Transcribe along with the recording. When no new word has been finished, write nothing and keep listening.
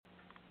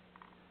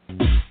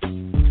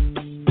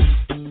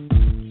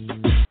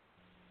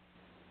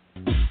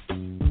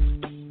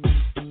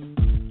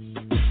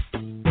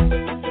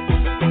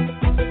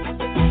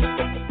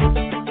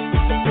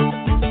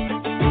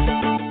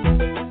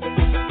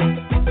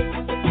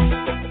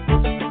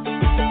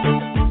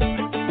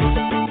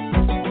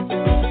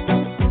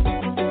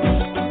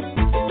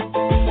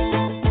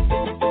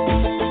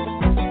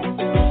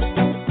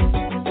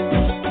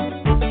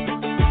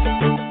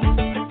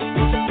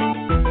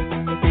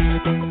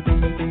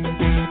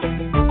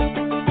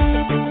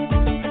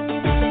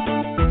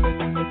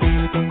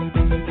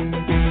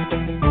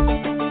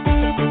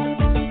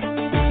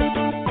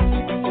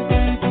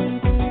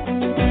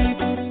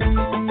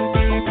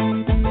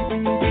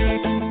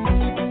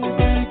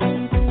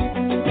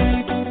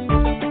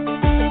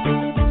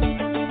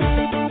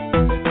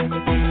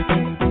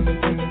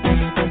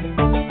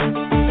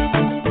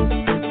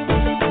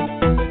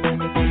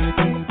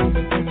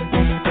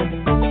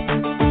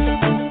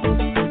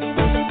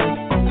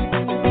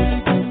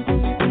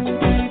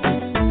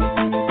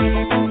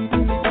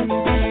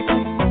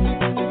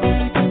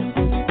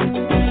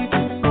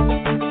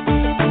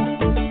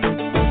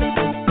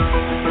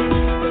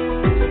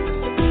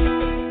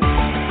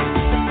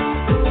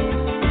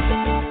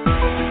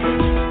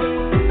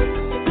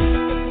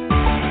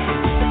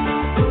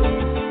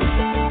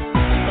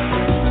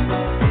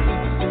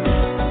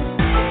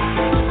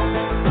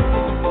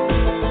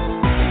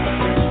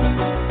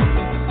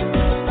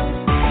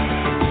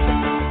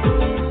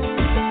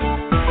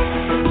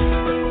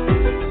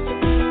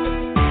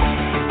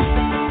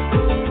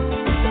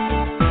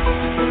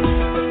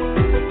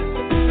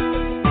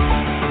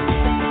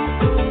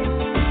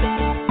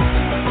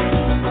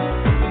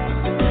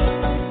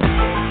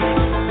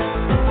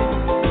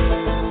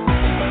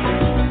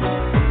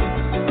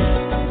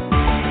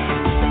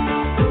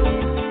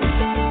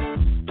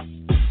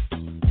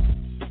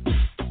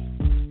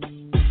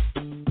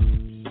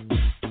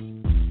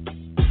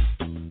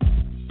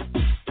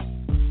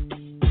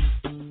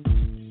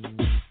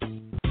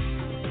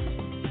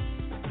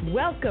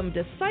Welcome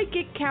to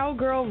Psychic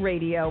Cowgirl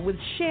Radio with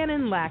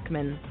Shannon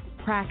Lackman.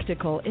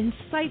 Practical,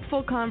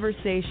 insightful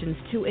conversations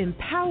to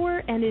empower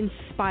and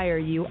inspire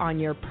you on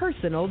your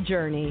personal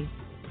journey.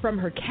 From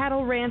her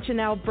cattle ranch in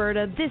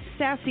Alberta, this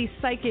sassy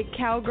psychic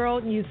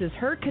cowgirl uses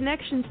her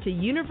connections to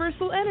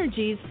universal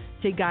energies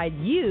to guide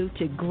you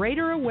to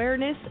greater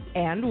awareness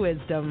and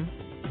wisdom.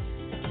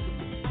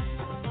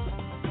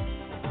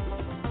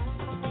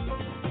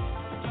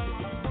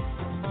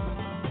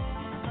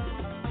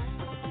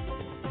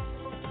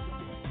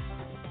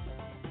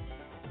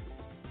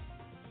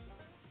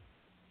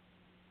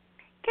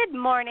 Good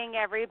morning,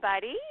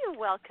 everybody.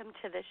 Welcome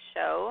to the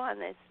show on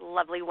this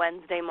lovely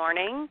Wednesday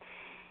morning.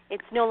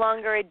 It's no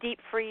longer a deep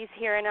freeze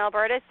here in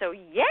Alberta, so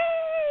yay!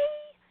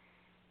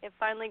 It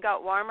finally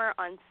got warmer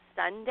on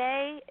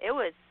Sunday. It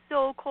was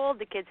so cold.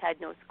 The kids had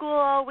no school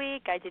all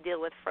week. I had to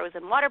deal with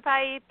frozen water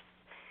pipes,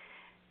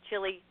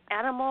 chilly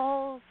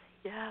animals.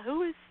 Yeah, it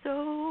was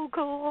so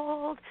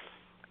cold.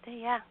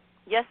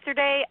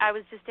 Yesterday I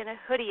was just in a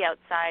hoodie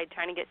outside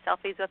trying to get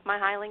selfies with my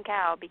Highland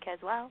cow because,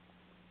 well,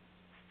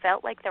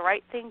 felt like the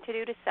right thing to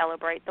do to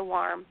celebrate the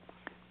warm.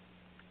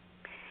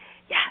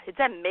 Yeah, it's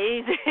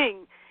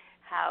amazing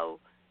how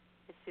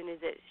as soon as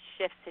it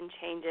shifts and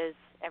changes,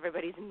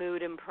 everybody's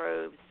mood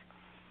improves.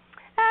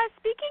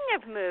 Speaking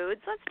of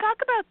moods, let's talk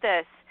about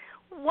this.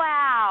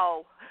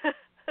 Wow.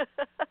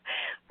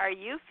 Are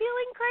you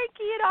feeling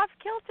cranky and off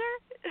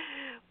kilter?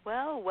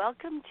 Well,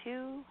 welcome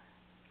to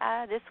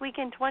this week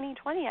in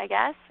 2020, I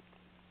guess.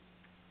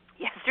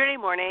 Yesterday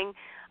morning,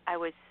 I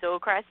was so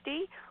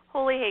crusty.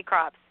 Holy hay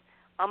crops.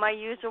 All my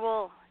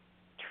usual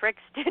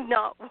tricks did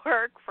not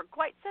work for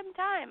quite some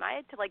time. I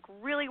had to,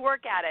 really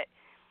work at it.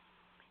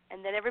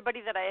 And then everybody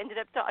that I ended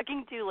up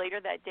talking to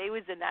later that day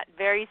was in that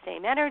very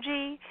same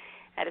energy.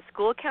 At a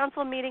school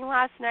council meeting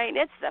last night, and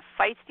it's the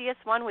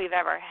feistiest one we've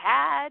ever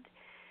had.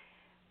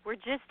 We're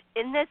just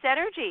in this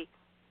energy.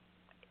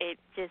 It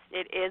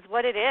is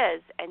what it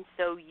is. And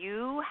so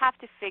you have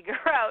to figure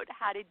out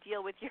how to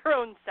deal with your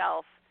own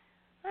self.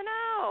 I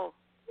know.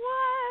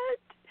 What?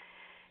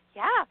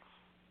 Yeah.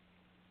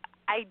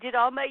 I did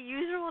all my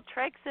usual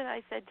tricks, and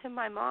I said to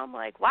my mom,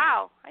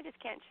 wow, I just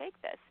can't shake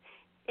this.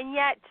 And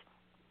yet,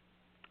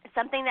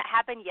 something that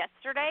happened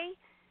yesterday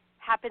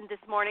happened this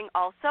morning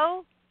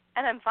also,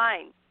 and I'm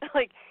fine.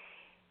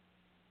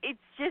 It's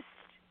just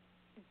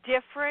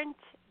different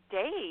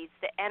days.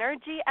 The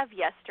energy of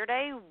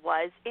yesterday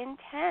was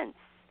intense.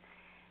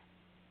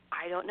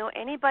 I don't know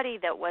anybody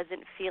that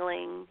wasn't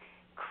feeling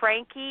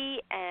cranky,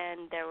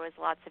 and there was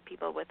lots of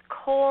people with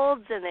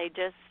colds, and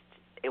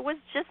it was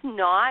just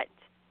not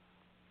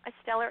a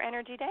stellar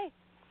energy day.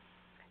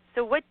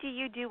 So what do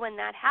you do when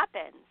that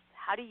happens?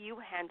 How do you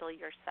handle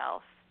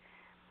yourself?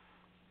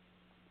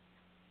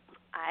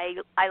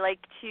 I like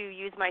to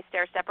use my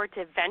stair stepper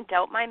to vent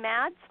out my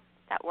mads.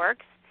 That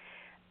works.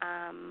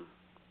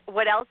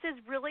 What else is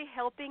really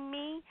helping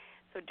me?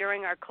 So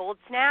during our cold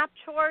snap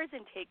chores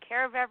and take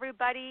care of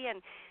everybody,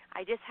 and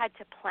I just had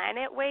to plan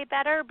it way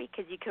better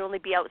because you can only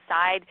be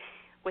outside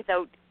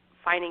without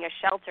finding a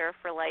shelter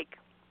for like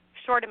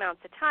short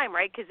amounts of time,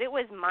 right? Because it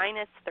was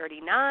minus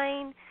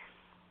 39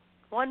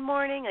 one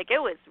morning. Like, it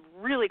was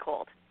really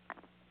cold.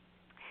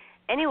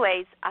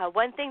 Anyways,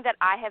 one thing that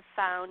I have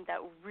found that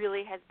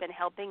really has been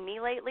helping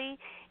me lately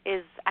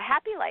is a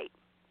happy light.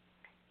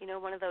 You know,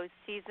 one of those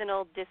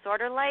seasonal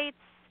disorder lights.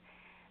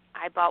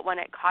 I bought one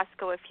at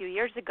Costco a few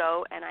years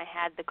ago, and I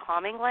had the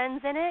calming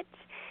lens in it.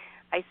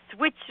 I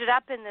switched it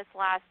up in this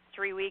last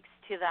 3 weeks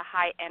to the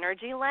high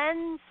energy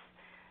lens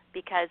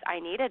because I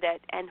needed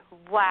it. And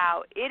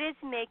wow, it is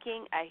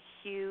making a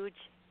huge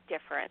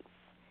difference.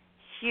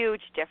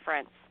 Huge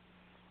difference.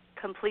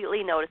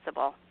 Completely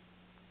noticeable.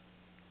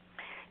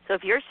 So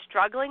if you're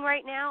struggling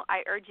right now,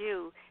 I urge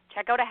you,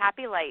 check out a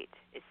happy light.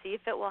 See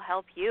if it will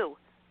help you.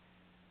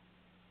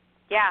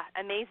 Yeah,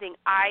 amazing.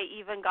 I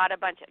even got a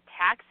bunch of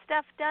tax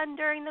stuff done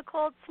during the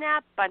cold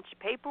snap, bunch of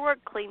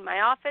paperwork, cleaned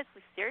my office.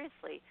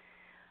 Seriously,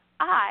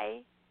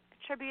 I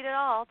attribute it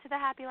all to the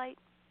happy light.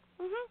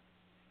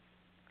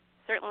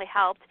 Certainly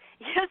helped.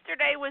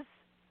 Yesterday was,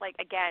 like,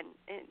 again,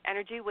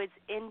 energy was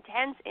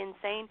intense,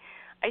 insane.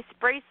 I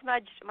spray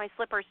smudged my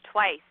slippers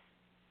twice.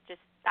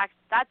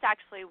 That's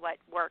actually what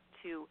worked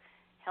to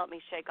help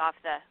me shake off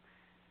the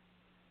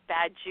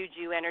bad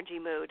juju energy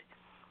mood.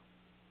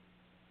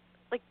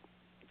 Like,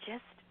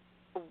 just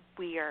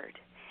weird.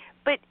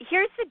 But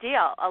here's the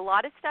deal. A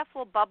lot of stuff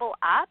will bubble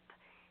up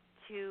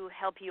to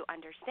help you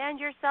understand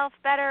yourself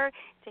better,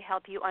 to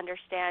help you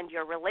understand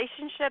your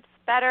relationships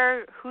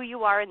better, who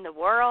you are in the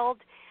world.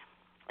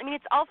 I mean,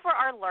 it's all for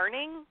our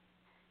learning,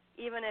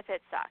 even if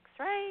it sucks,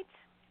 right?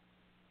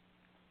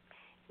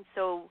 And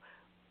so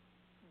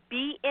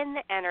be in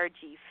the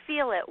energy,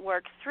 feel it,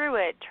 work through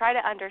it, try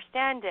to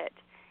understand it,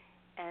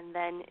 and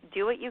then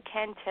do what you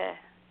can to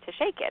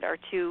shake it or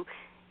to,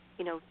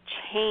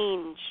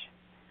 change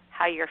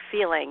how you're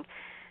feeling.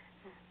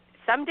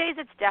 Some days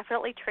it's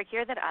definitely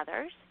trickier than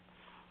others.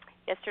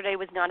 Yesterday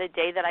was not a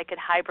day that I could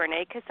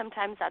hibernate because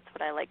sometimes that's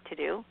what I like to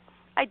do.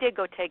 I did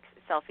go take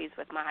selfies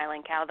with my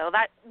Highland cow, though.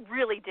 That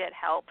really did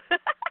help.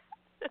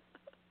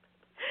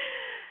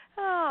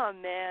 Oh,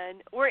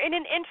 man. We're in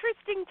an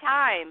interesting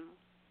time.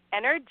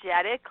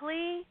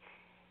 Energetically,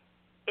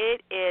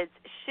 it is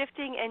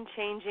shifting and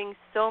changing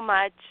so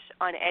much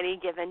on any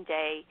given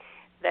day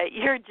that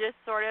you're just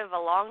sort of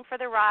along for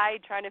the ride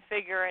trying to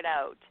figure it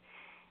out.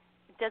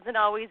 It isn't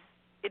always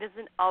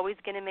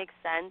going to make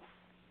sense.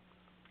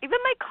 Even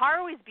my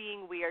car was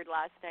being weird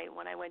last night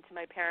when I went to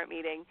my parent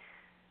meeting.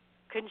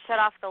 Couldn't shut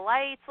off the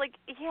lights. Like,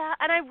 yeah,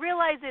 and I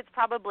realize it's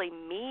probably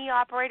me,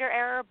 operator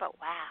error, but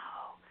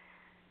wow.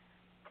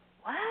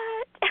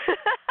 What?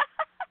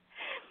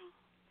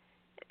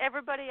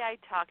 Everybody I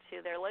talk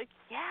to, they're like,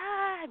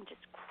 yeah, I'm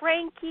just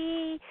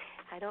cranky.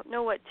 I don't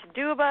know what to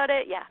do about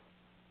it. Yeah,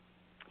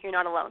 you're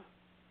not alone.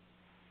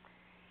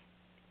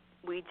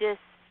 We just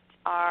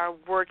are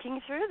working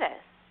through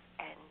this,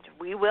 and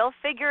we will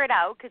figure it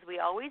out because we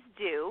always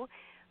do.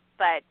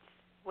 But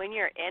when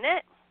you're in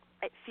it,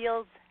 it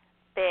feels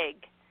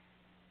big.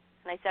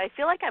 And I said, I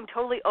feel like I'm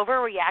totally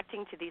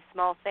overreacting to these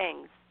small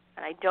things,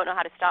 and I don't know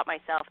how to stop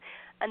myself.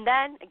 And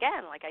then,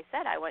 again, like I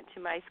said, I went to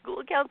my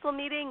school council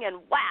meeting, and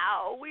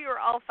wow, we were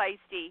all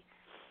feisty.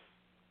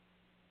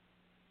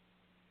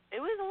 It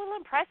was a little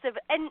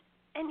impressive. And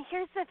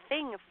here's the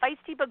thing,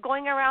 feisty but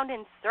going around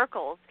in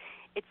circles.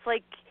 It's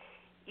like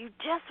you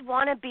just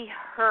want to be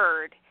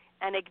heard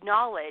and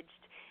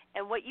acknowledged.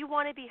 And what you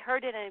want to be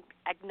heard and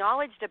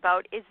acknowledged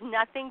about is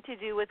nothing to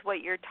do with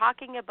what you're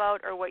talking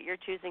about or what you're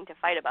choosing to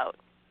fight about.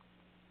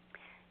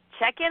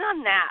 Check in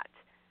on that,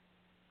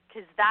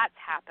 because that's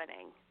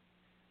happening.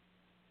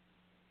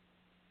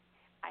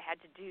 I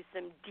had to do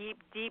some deep,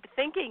 deep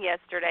thinking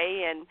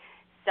yesterday and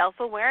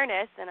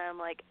self-awareness, and I'm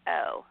like,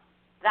 oh,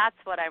 that's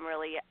what I'm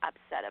really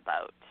upset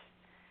about.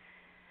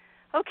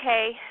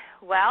 Okay,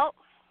 well,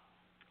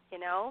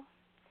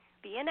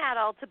 be an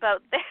adult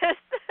about this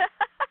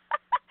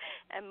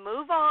and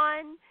move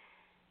on,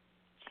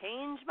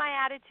 change my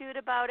attitude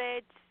about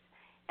it,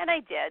 and I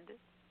did.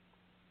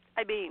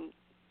 I mean,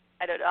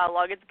 I don't know how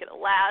long it's going to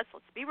last,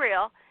 let's be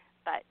real,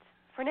 but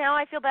for now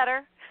I feel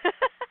better.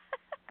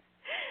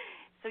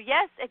 So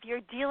yes, if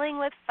you're dealing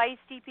with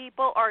feisty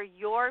people or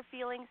you're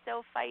feeling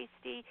so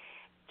feisty,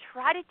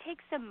 try to take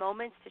some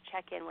moments to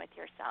check in with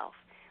yourself.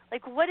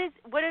 Like, what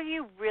are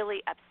you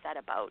really upset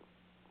about?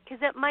 Because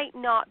it might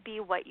not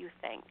be what you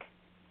think.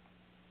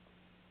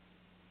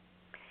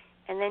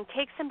 And then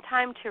take some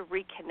time to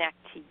reconnect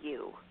to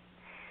you.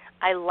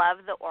 I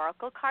love the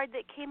oracle card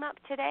that came up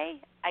today.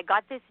 I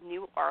got this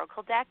new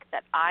oracle deck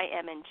that I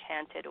am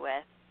enchanted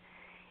with.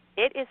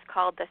 It is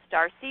called the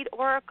Starseed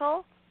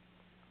Oracle.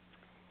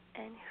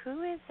 And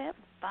who is it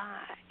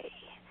by?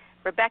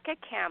 Rebecca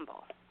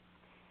Campbell.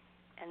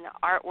 And the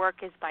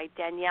artwork is by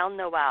Danielle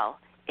Noel.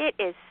 It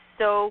is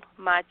so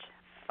much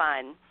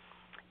fun.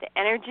 The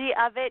energy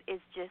of it is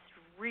just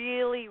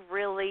really,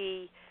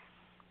 really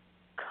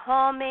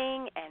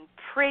calming and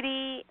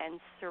pretty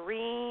and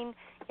serene.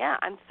 Yeah,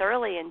 I'm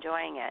thoroughly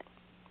enjoying it.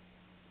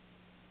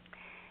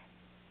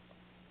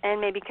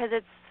 And maybe because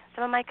it's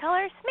some of my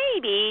colors,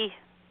 maybe.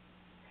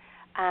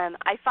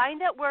 I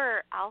find that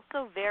we're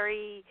also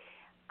very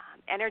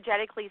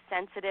energetically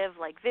sensitive,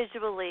 like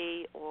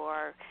visually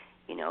or,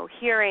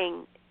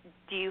 hearing.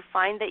 Do you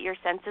find that your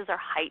senses are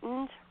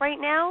heightened right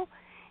now?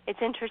 It's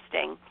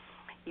interesting.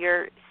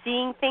 You're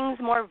seeing things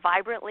more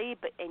vibrantly,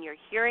 and you're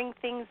hearing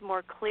things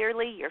more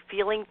clearly. You're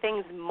feeling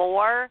things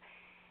more,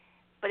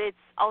 but it's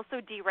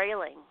also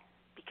derailing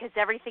because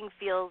everything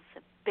feels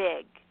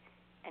big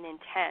and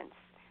intense.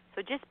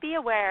 So just be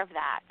aware of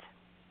that.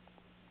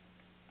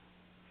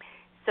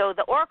 So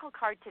the oracle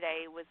card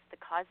today was the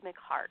Cosmic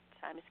Heart.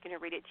 I'm just going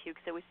to read it to you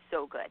because it was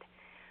so good.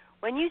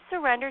 When you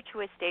surrender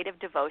to a state of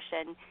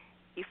devotion,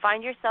 you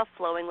find yourself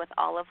flowing with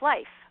all of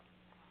life.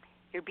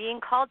 You're being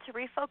called to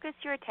refocus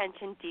your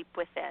attention deep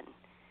within,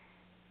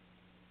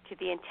 to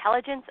the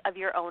intelligence of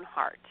your own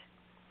heart,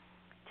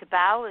 to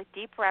bow with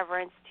deep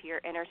reverence to your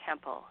inner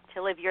temple,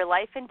 to live your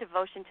life in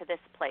devotion to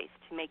this place,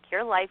 to make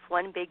your life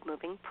one big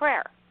moving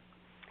prayer.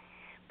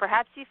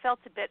 Perhaps you felt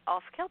a bit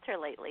off-kilter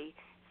lately,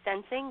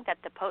 sensing that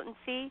the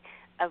potency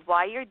of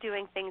why you're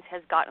doing things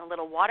has gotten a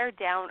little watered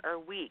down or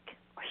weak,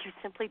 or you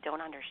simply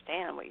don't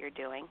understand what you're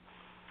doing.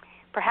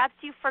 Perhaps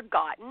you've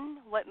forgotten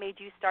what made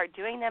you start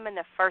doing them in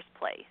the first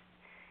place.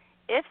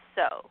 If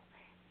so,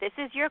 this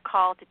is your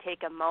call to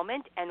take a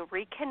moment and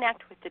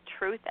reconnect with the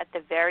truth at the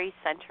very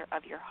center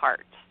of your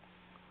heart.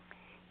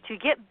 To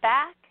get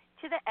back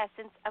to the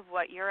essence of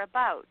what you're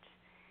about.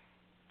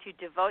 To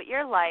devote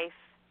your life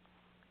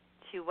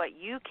to what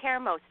you care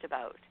most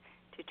about.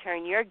 To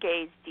turn your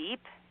gaze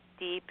deep,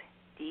 deep,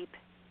 deep,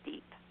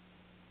 deep.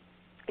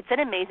 It's an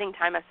amazing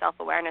time of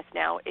self-awareness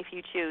now if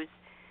you choose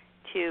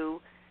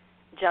to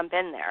jump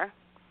in there.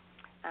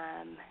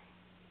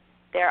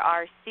 There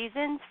are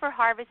seasons for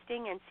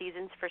harvesting and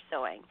seasons for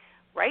sowing.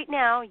 Right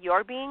now,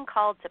 you're being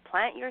called to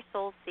plant your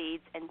soul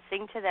seeds and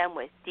sing to them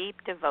with deep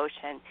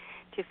devotion,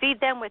 to feed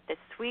them with the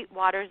sweet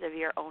waters of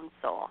your own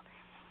soul,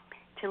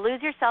 to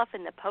lose yourself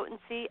in the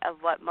potency of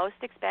what most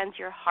expands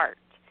your heart,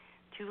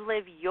 to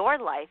live your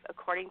life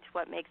according to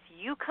what makes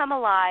you come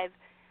alive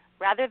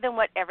rather than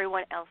what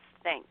everyone else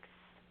thinks.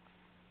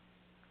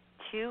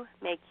 To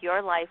make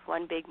your life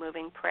one big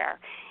moving prayer.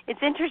 It's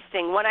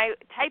interesting. When I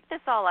type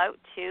this all out,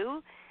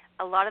 too,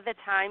 a lot of the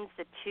times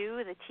the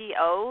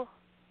T-O,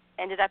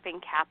 ended up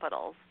in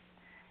capitals.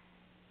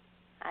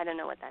 I don't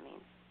know what that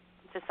means.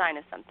 It's a sign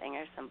of something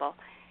or symbol.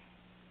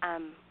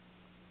 And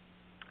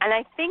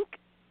I think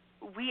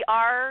we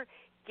are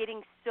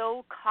getting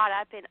so caught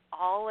up in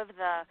all of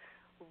the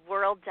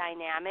world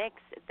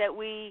dynamics that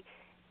we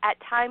at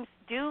times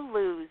do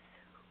lose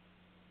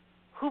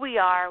who we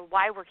are,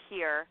 why we're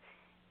here,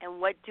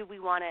 and what do we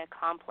want to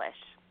accomplish.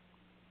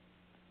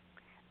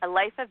 A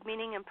life of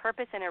meaning and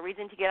purpose and a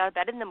reason to get out of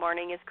bed in the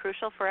morning is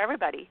crucial for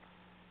everybody.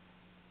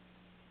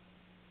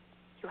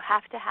 You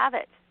have to have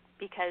it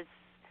because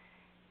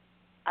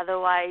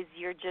otherwise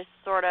you're just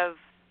sort of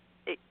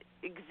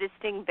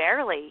existing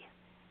barely.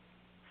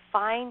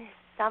 Find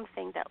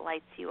something that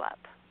lights you up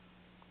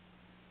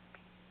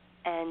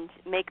and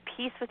make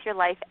peace with your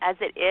life as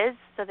it is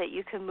so that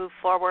you can move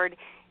forward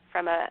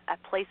from a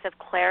place of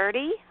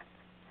clarity.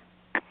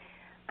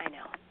 I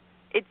know.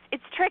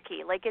 It's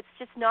tricky. Like it's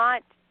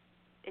not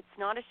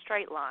a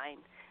straight line.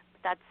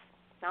 But that's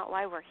not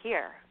why we're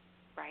here,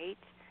 right?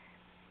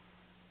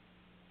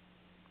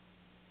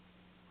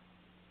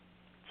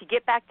 To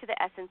get back to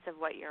the essence of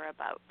what you're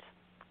about.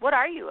 What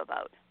are you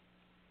about?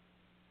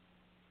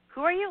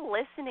 Who are you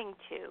listening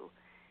to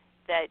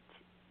that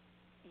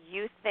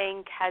you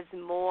think has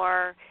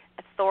more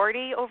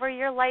authority over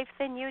your life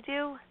than you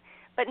do?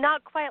 But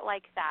not quite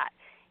like that.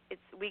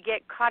 We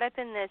get caught up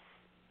in this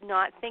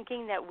not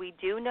thinking that we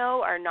do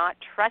know or not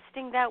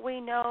trusting that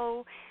we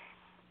know,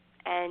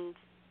 and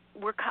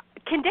we're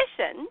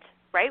conditioned,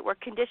 right? We're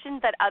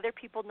conditioned that other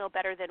people know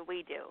better than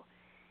we do.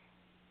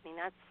 I mean,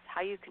 that's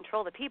how you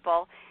control the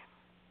people.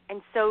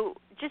 And so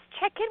just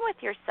check in with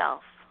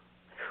yourself.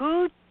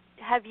 Who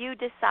have you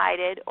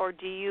decided or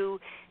do you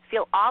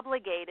feel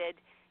obligated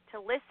to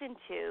listen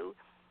to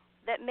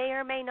that may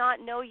or may not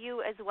know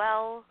you as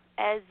well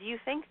as you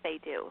think they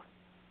do?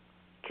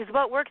 Because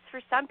what works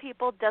for some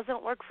people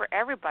doesn't work for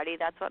everybody.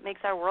 That's what makes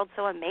our world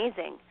so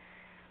amazing.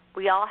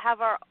 We all have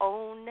our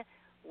own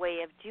way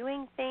of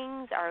doing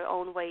things, our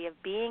own way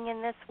of being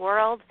in this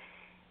world,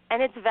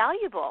 and it's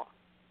valuable.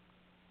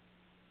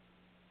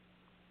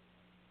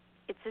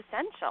 It's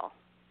essential.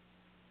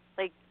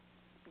 Like,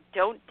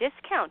 don't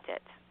discount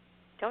it.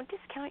 Don't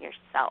discount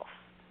yourself.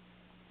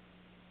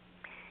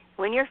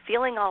 When you're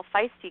feeling all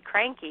feisty,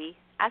 cranky,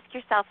 ask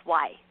yourself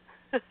why.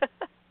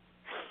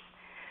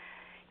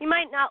 You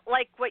might not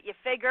like what you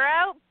figure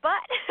out,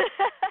 but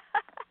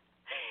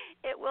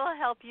it will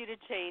help you to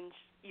change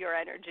your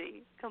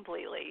energy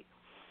completely.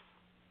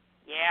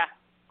 Yeah,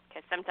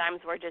 because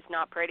sometimes we're just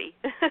not pretty.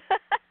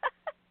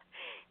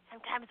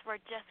 Sometimes we're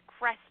just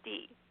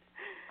crusty,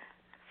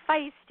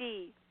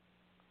 feisty,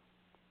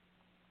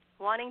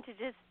 wanting to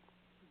just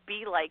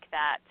be like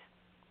that.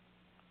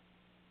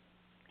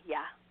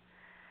 Yeah,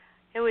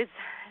 it was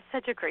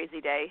such a crazy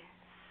day,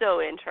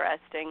 so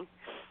interesting.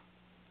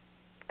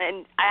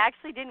 And I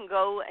actually didn't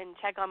go and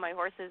check on my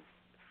horses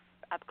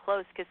up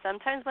close, because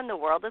sometimes when the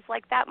world is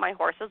like that, my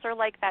horses are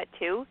like that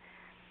too.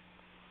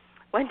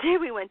 One day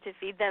we went to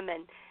feed them,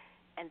 and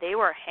they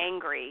were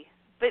hangry,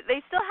 but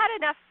they still had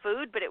enough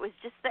food, but it was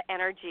just the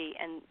energy.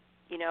 And,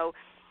 you know,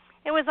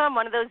 it was on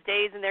one of those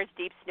days, and there's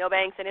deep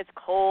snowbanks, and it's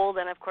cold,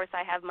 and, of course,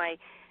 I have my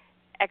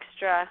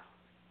extra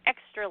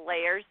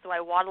layers, so I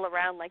waddle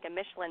around like a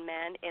Michelin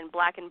man in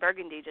black and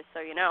burgundy, just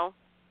so you know.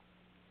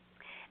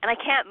 And I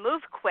can't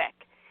move quick,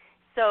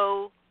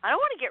 so I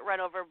don't want to get run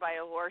over by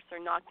a horse or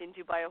knocked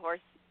into by a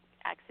horse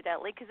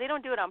accidentally, because they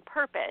don't do it on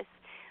purpose.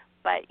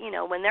 But, you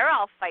know, when they're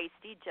all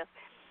feisty, just,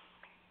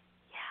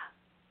 yeah.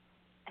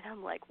 And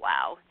I'm like,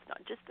 wow, it's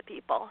not just the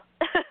people.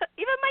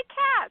 Even my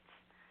cats.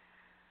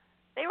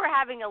 They were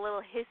having a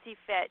little hissy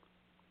fit.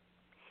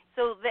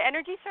 So the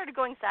energy started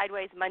going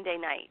sideways Monday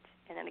night,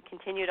 and then it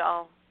continued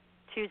all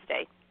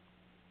Tuesday.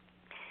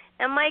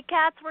 And my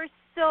cats were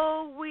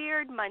so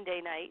weird Monday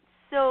night.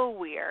 So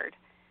weird.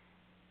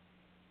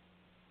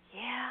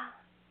 Yeah.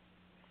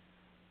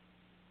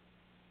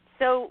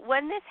 So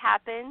when this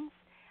happens,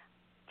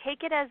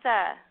 take it as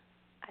a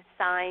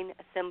sign,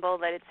 a symbol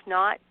that it's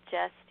not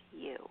just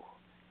you.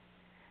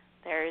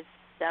 There's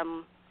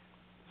some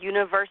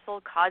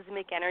universal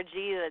cosmic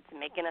energy that's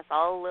making us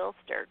all a little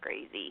stir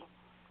crazy.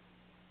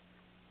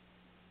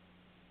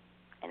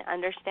 And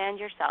understand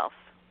yourself.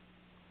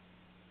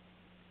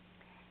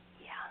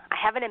 Yeah. I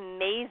have an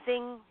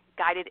amazing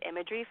guided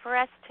imagery for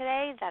us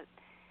today that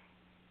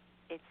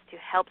it's to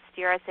help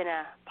steer us in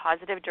a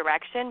positive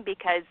direction,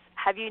 because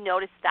have you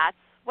noticed that's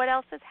what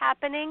else is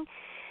happening?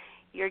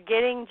 You're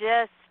getting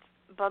just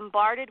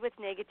bombarded with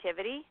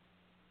negativity,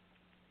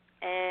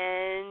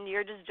 and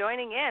you're just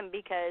joining in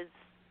because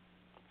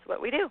it's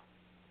what we do.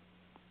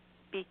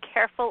 Be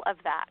careful of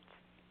that.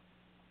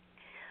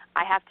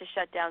 I have to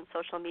shut down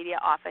social media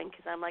often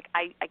because I'm like,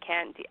 I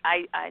can't.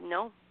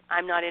 No,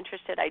 I'm not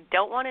interested. I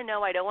don't want to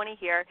know. I don't want to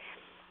hear.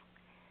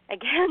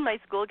 Again, my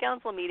school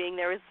council meeting,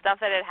 there was stuff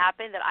that had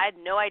happened that I had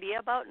no idea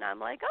about, and I'm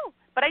like, oh,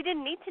 but I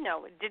didn't need to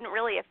know. It didn't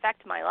really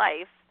affect my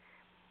life.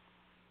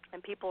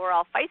 And people were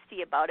all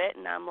feisty about it,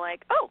 and I'm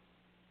like, oh,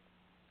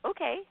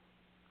 okay.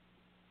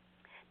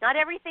 Not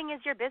everything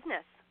is your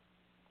business.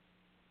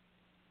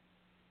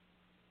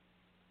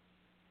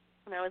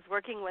 And I was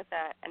working with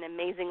an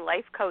amazing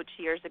life coach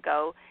years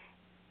ago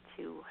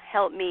to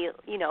help me,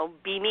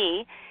 be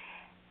me.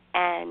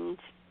 And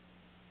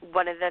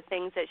one of the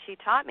things that she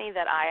taught me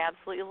that I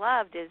absolutely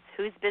loved is,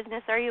 whose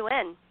business are you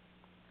in?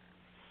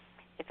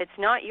 If it's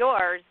not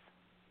yours,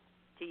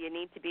 do you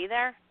need to be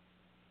there?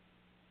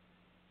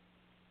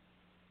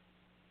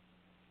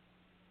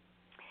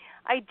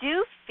 I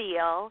do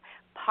feel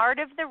part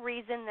of the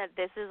reason that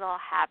this is all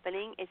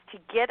happening is to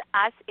get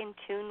us in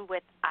tune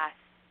with us.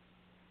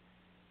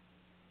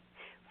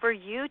 For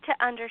you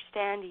to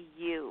understand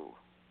you.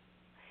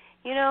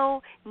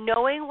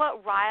 Knowing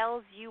what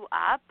riles you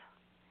up,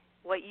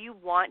 what you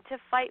want to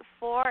fight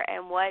for,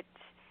 and what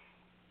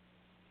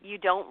you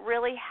don't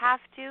really have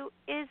to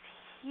is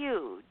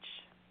huge,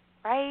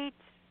 right?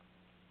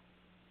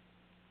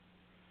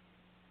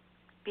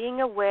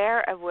 Being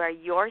aware of where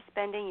you're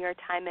spending your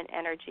time and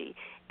energy.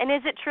 And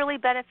is it truly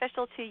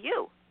beneficial to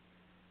you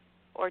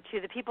or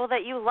to the people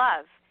that you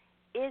love?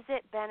 Is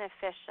it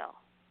beneficial?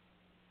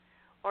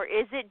 Or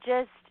is it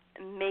just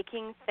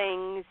making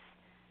things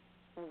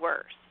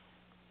worse?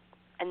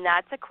 And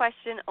that's a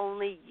question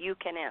only you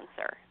can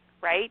answer,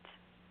 right?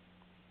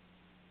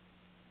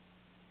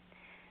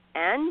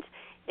 And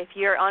if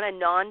you're on a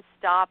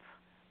nonstop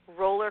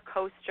roller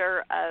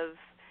coaster of,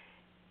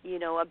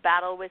 a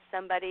battle with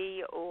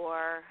somebody,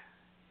 or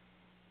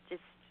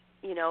just,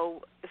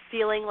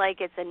 feeling like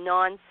it's a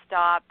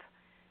nonstop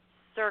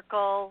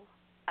circle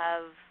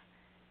of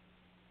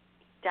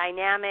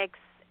dynamics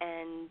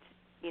and,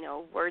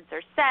 words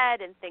are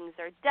said and things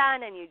are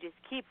done, and you just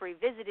keep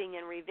revisiting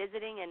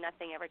and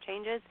nothing ever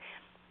changes,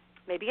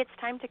 maybe it's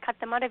time to cut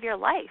them out of your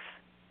life.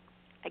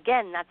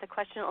 Again, that's a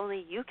question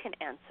only you can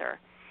answer.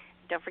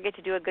 Don't forget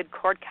to do a good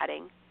cord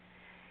cutting.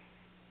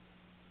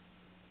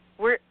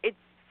 It's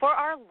for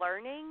our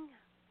learning,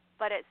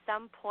 but at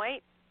some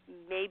point,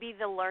 maybe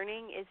the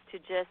learning is to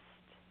just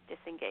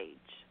disengage.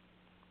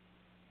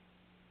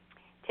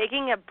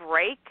 Taking a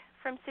break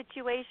from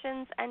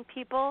situations and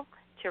people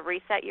to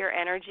reset your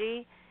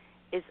energy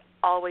is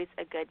always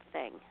a good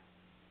thing.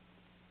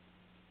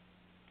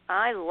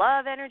 I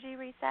love energy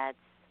resets.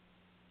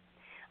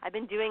 I've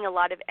been doing a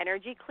lot of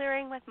energy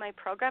clearing with my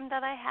program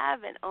that I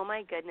have, and oh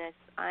my goodness,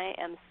 I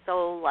am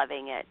so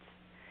loving it.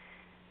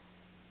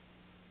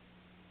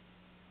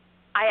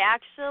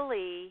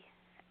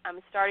 I'm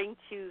starting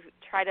to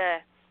try to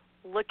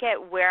look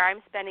at where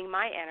I'm spending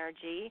my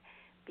energy,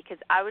 because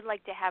I would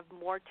like to have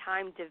more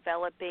time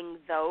developing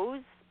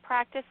those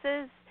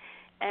practices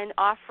and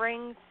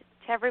offerings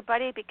to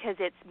everybody, because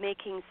it's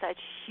making such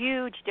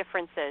huge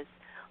differences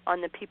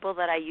on the people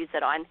that I use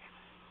it on.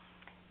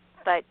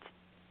 But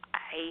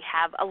I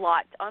have a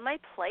lot on my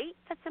plate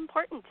that's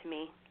important to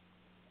me.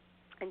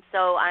 And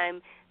so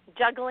I'm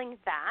juggling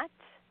that.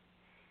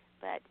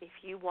 But if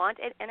you want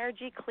an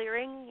energy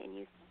clearing and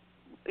you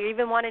you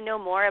even want to know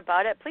more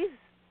about it, please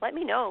let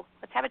me know.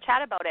 Let's have a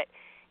chat about it,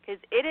 because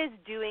it is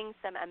doing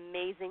some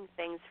amazing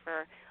things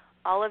for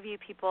all of you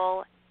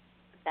people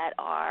that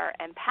are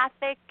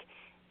empathic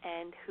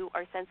and who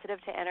are sensitive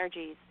to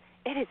energies.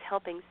 It is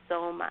helping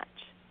so much.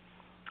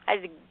 I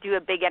had to do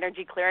a big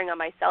energy clearing on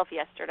myself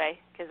yesterday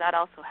because that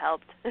also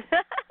helped.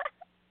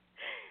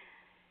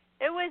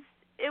 It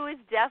was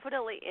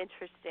definitely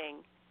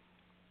interesting.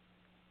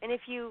 And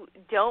if you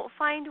don't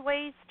find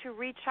ways to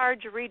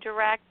recharge,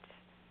 redirect,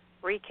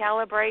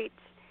 recalibrate,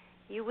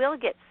 you will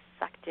get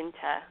sucked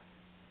into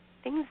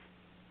things,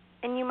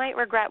 and you might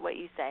regret what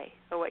you say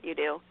or what you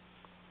do.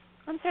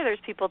 I'm sure there's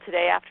people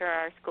today after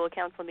our school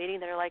council meeting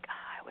that are like,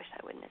 I wish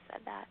I wouldn't have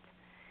said that.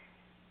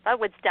 But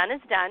what's done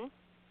is done.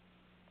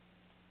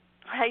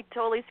 I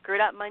totally screwed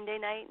up Monday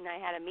night, and I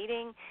had a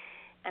meeting,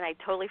 and I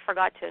totally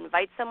forgot to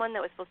invite someone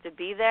that was supposed to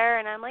be there.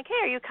 And I'm like, hey,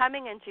 are you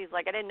coming? And she's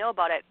like, I didn't know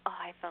about it. Oh,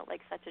 I felt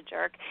like such a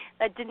jerk.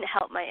 That didn't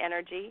help my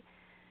energy.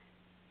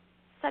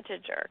 Such a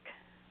jerk.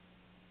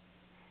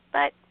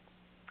 But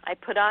I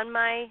put on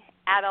my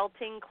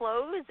adulting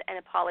clothes and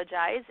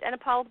apologize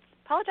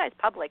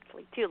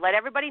publicly, too. Let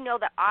everybody know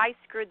that I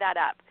screwed that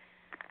up.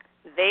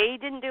 They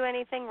didn't do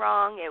anything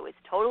wrong. It was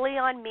totally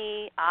on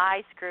me.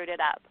 I screwed it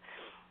up.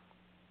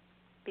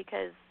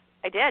 Because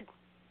I did.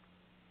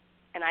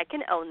 And I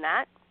can own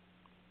that.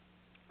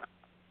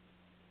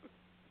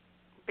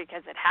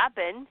 Because it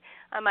happened.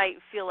 I might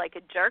feel like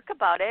a jerk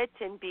about it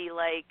and be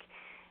like,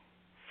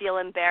 feel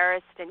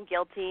embarrassed and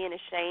guilty and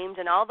ashamed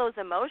and all those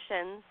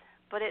emotions,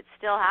 but it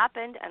still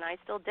happened and I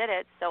still did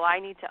it, so I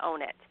need to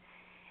own it.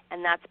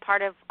 And that's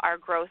part of our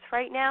growth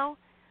right now.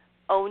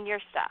 Own your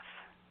stuff.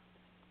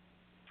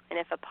 And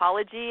if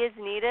apology is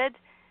needed,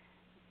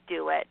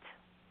 do it.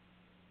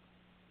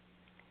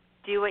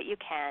 Do what you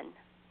can,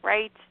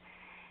 right?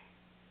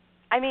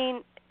 I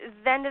mean, at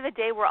the end of the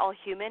day, we're all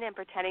human, and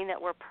pretending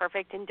that we're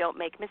perfect and don't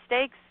make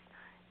mistakes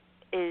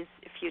is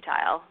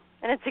futile.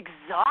 And it's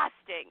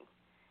exhausting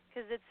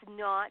because it's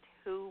not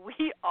who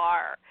we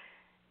are.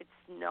 It's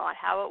not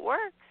how it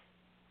works.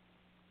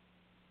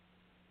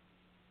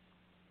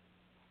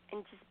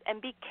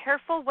 And be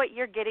careful what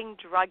you're getting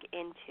drug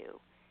into.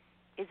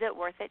 Is it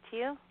worth it to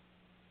you?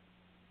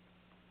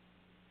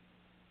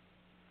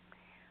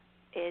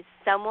 Is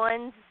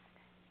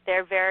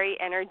their very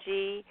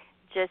energy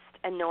just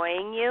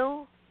annoying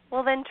you?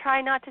 Well, then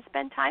try not to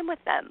spend time with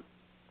them.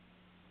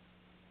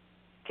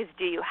 Because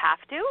do you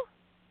have to?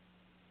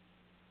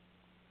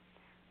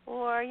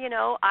 Or,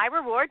 I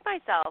reward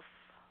myself.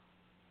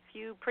 A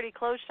few pretty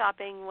clothes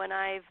shopping when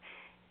I've,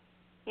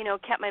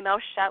 kept my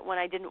mouth shut when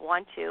I didn't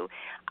want to.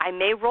 I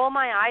may roll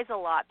my eyes a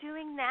lot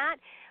doing that,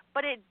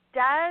 but it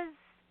does,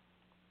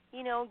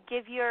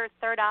 give your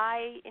third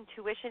eye,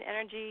 intuition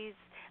energies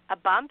a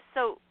bump.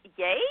 So,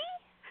 yay?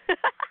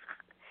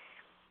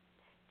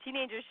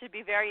 Teenagers should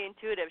be very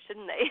intuitive,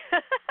 shouldn't they?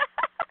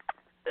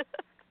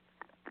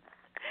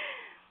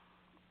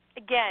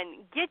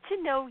 Again, get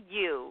to know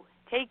you.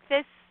 Take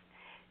this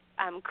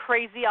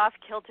crazy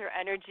off-kilter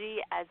energy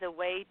as a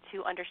way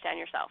to understand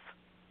yourself.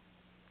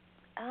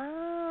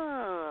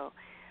 Oh,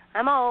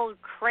 I'm all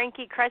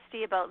cranky,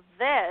 crusty about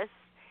this,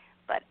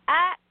 but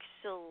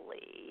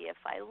actually, if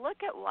I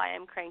look at why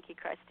I'm cranky,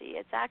 crusty,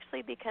 it's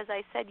actually because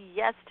I said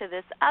yes to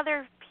this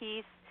other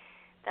piece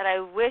that I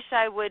wish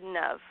I wouldn't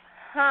have.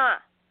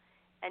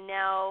 And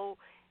now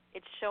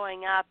it's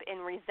showing up in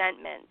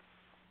resentments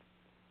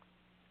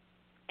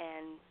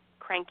and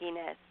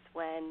crankiness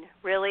when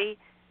really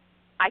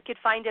I could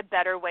find a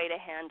better way to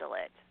handle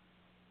it.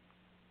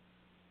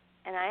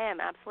 And I am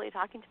absolutely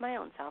talking to my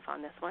own self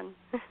on this one.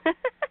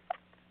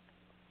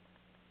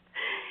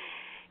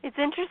 It's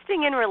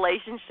interesting in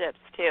relationships,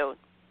 too.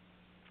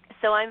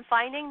 So I'm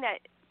finding that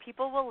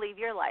people will leave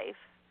your life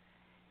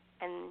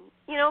and,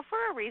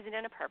 for a reason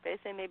and a purpose,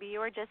 and maybe you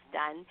are just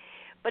done.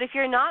 But if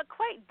you're not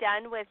quite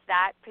done with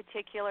that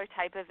particular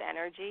type of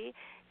energy,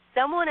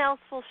 someone else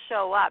will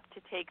show up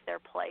to take their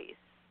place.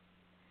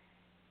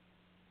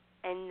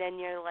 And then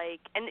you're like,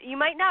 and you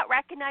might not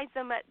recognize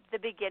them at the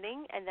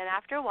beginning, and then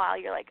after a while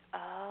you're like,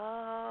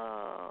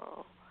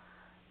 oh,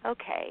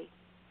 okay.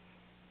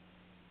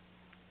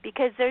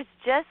 Because there's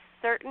just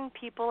certain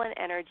people and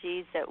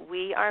energies that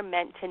we are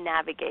meant to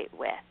navigate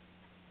with.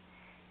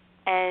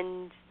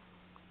 And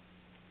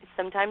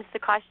sometimes the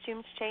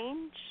costumes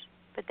change,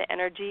 but the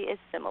energy is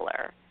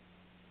similar.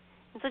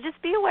 And so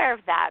just be aware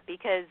of that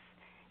because,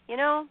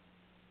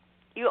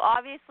 you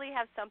obviously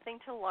have something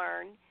to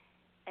learn,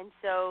 and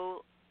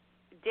so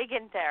dig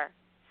in there.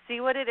 See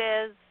what it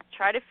is.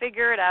 Try to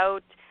figure it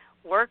out.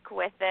 Work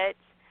with it.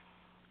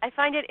 I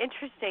find it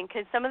interesting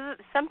because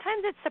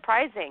sometimes it's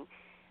surprising.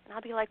 And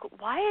I'll be like,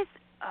 well,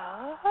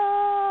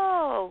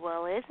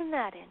 isn't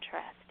that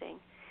interesting?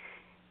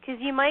 Because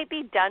you might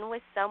be done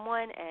with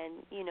someone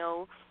and,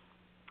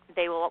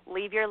 they will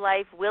leave your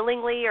life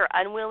willingly or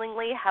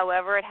unwillingly,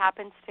 however it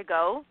happens to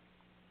go.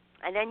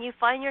 And then you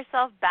find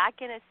yourself back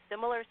in a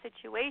similar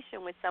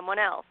situation with someone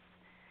else.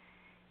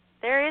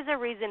 There is a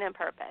reason and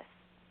purpose.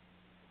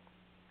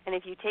 And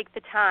if you take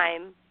the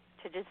time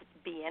to just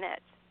be in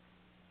it,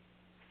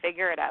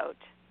 figure it out.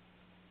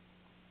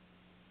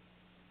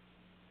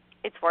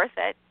 It's worth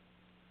it,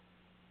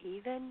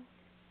 even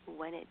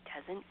when it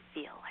doesn't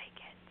feel like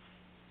it.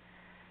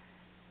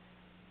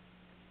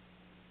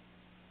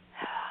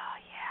 Oh,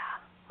 yeah.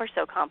 We're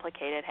so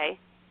complicated, hey?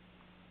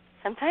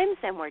 Sometimes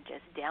then we're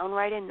just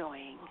downright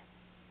annoying.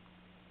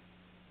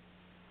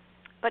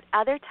 But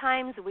other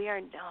times we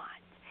are not.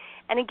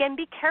 And again,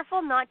 be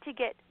careful not to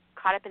get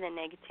caught up in the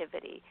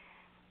negativity.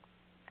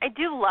 I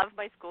do love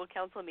my school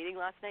council meeting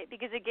last night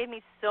because it gave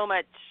me so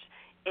much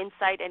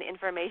insight and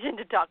information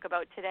to talk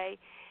about today.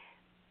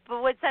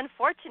 But what's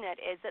unfortunate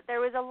is that there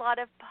was a lot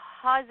of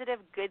positive,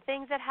 good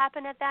things that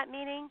happened at that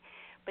meeting,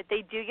 but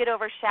they do get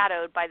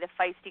overshadowed by the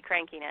feisty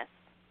crankiness.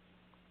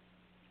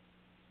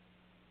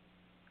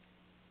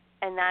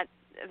 And that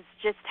is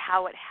just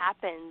how it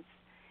happens.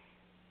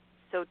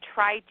 So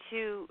try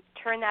to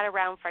turn that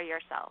around for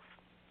yourself,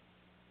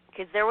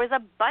 because there was a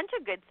bunch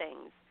of good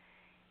things,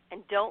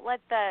 and don't let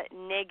the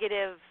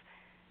negative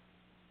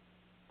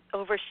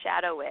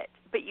overshadow it.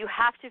 But you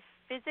have to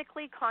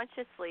physically,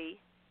 consciously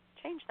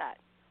change that.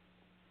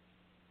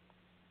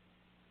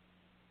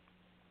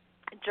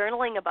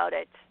 Journaling about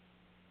it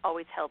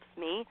always helps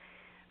me.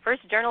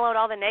 First, journal out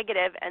all the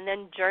negative, and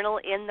then journal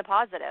in the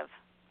positive.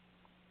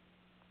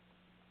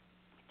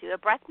 Do a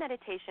breath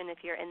meditation if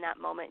you're in that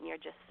moment and you're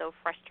just so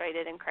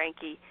frustrated and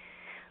cranky.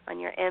 On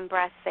your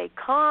in-breath, say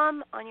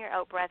calm. On your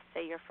out-breath,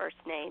 say your first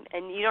name.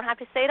 And you don't have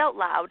to say it out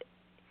loud.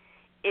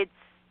 It's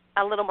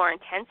a little more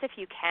intense if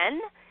you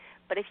can,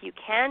 but if you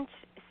can't,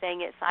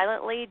 saying it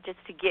silently just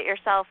to get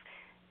yourself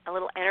a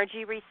little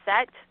energy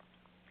reset,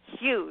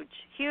 huge,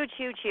 huge,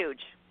 huge,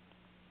 huge.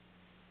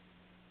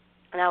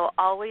 And I will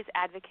always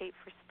advocate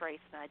for spray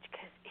smudge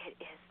because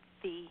it is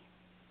the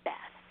best.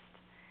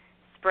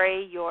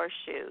 Spray your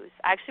shoes.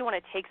 I actually want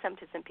to take some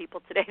to some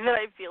people today that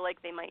I feel like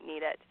they might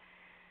need it.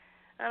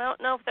 I don't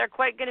know if they're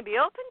quite going to be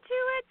open to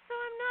it, so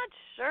I'm not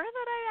sure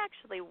that I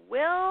actually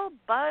will,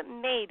 but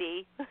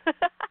maybe.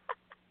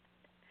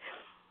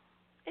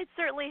 It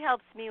certainly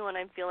helps me when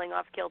I'm feeling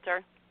off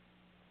kilter.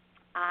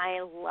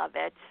 I love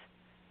it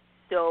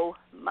so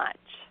much.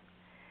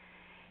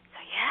 So,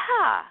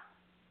 yeah.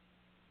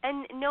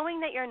 And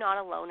knowing that you're not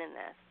alone in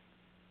this,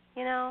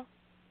 you know.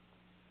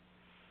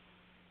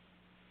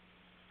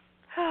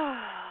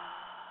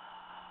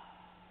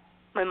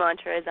 My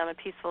mantra is I'm a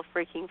peaceful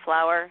freaking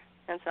flower.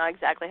 That's not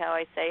exactly how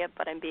I say it,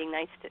 but I'm being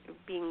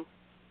being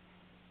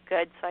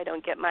good so I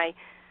don't get my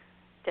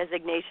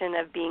designation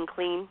of being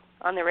clean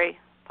on the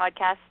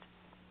podcast.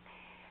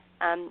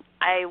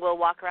 I will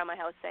walk around my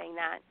house saying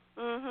that.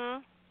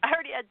 I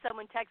already had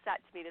someone text that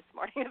to me this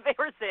morning and they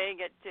were saying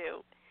it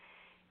too.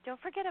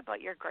 Don't forget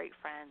about your great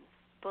friends,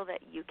 people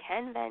that you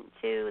can vent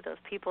to, those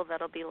people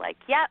that'll be like,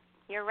 yep,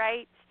 you're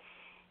right,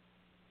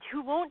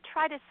 who won't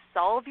try to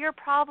solve your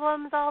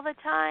problems all the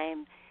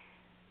time,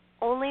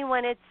 only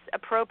when it's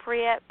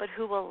appropriate, but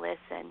who will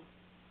listen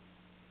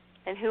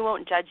and who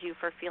won't judge you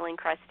for feeling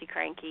crusty,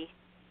 cranky.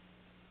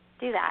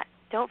 Do that.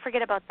 Don't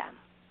forget about them.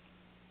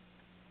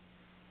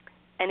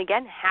 And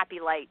again, happy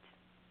light.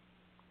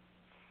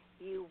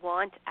 You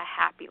want a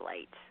happy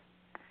light.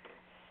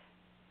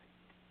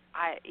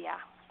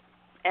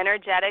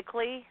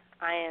 Energetically,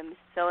 I am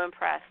so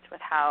impressed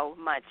with how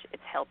much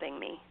it's helping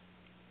me.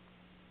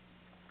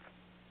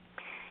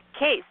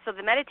 Okay, so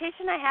the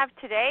meditation I have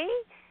today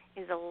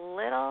is a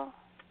little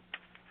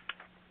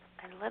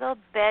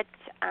bit,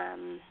 I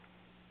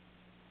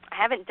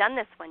haven't done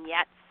this one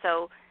yet,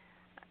 so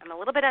I'm a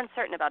little bit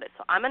uncertain about it.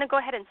 So I'm going to go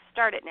ahead and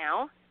start it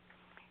now.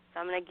 So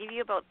I'm going to give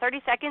you about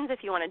 30 seconds if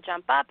you want to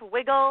jump up,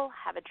 wiggle,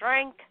 have a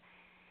drink,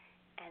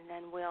 and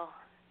then we'll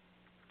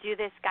do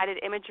this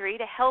guided imagery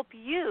to help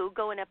you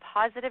go in a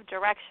positive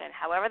direction.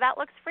 However that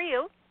looks for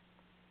you,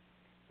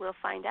 we'll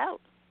find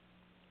out.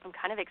 I'm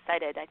kind of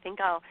excited. I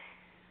think I'll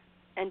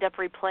end up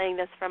replaying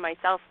this for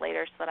myself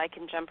later so that I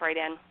can jump right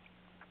in.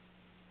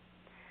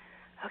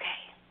 Okay.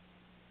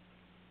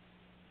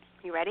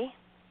 You ready?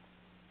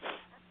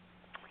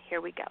 Here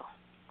we go.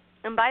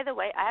 And by the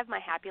way, I have my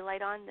happy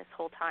light on this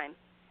whole time.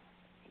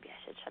 Maybe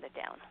I should shut it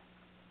down.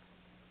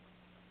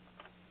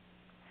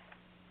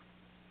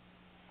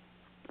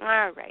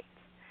 All right.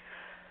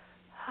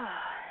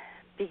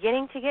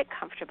 Beginning to get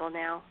comfortable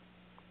now.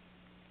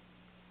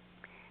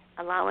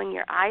 Allowing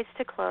your eyes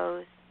to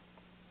close.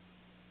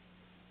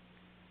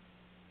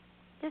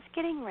 Just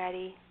getting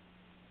ready.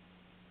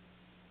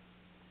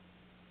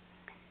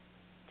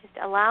 Just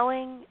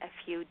allowing a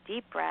few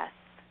deep breaths.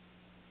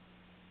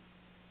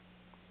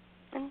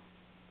 And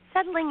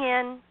settling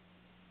in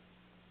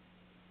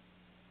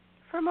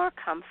for more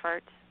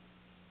comfort.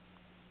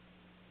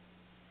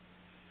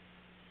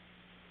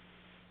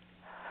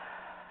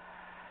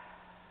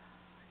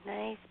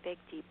 Nice big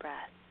deep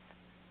breaths.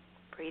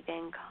 Breathe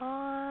in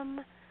calm.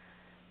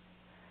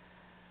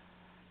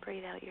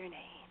 Breathe out your name.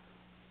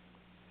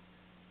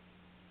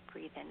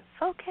 Breathe in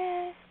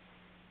focus.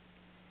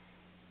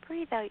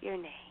 Breathe out your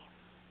name.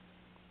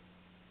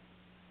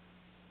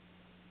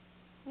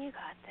 You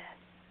got this.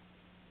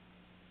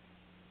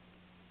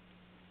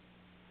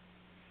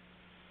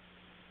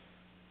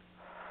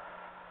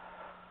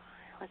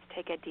 Let's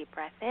take a deep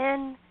breath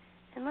in,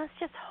 and let's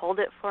just hold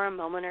it for a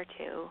moment or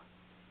two.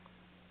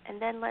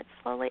 And then let's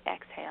slowly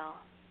exhale.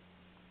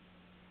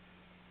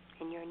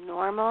 In your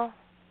normal,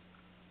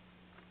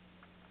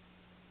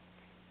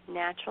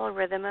 natural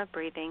rhythm of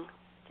breathing,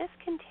 just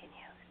continue.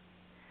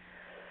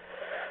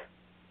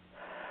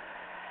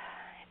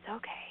 It's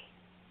okay.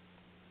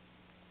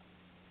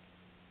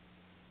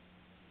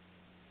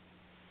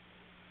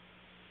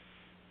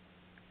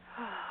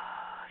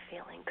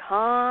 Feeling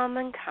calm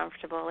and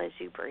comfortable as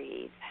you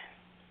breathe.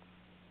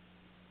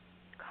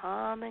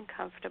 Calm and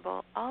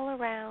comfortable all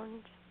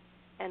around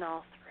and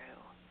all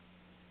through.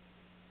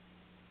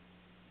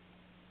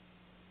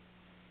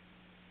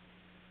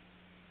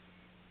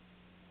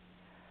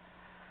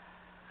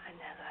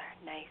 Another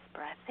nice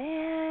breath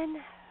in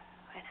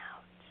and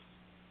out.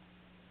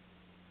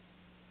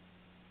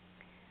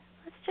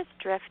 Let's just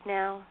drift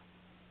now,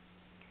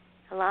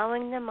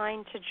 allowing the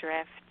mind to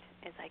drift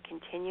as I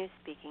continue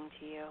speaking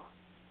to you.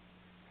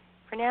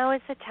 For now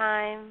is the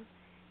time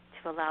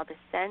to allow the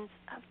sense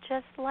of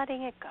just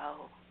letting it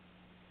go.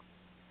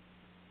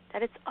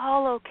 That it's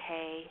all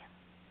okay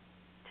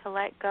to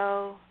let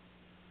go.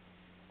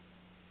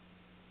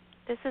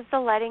 This is the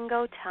letting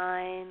go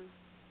time.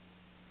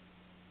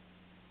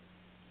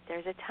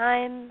 There's a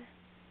time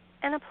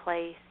and a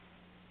place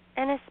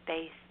and a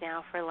space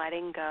now for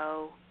letting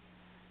go.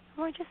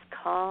 And we're just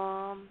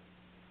calm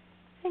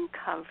and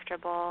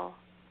comfortable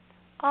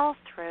all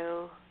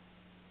through.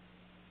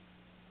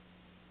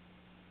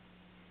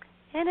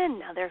 In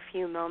another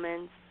few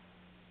moments,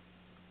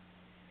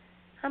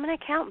 I'm going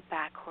to count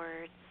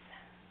backwards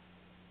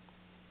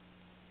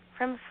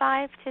from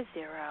 5 to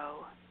 0.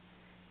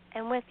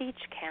 And with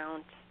each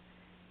count,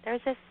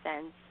 there's a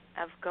sense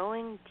of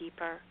going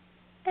deeper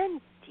and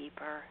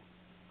deeper,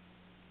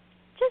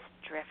 just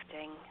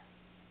drifting.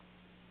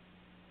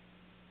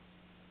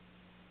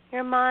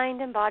 Your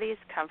mind and body is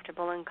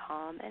comfortable and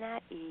calm and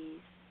at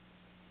ease,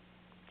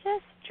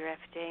 just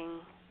drifting.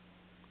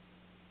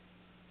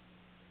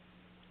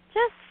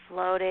 Just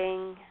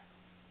floating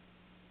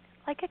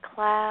like a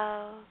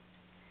cloud.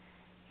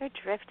 You're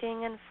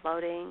drifting and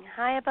floating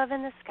high above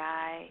in the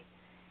sky,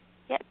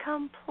 yet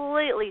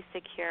completely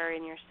secure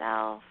in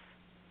yourself.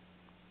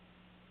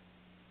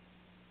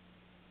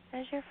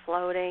 As you're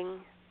floating,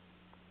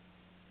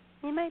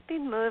 you might be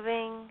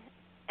moving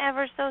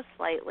ever so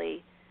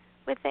slightly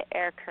with the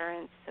air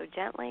currents, so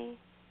gently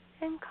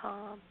and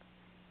calm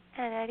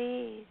and at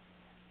ease.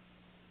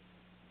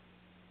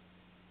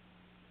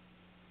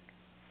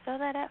 So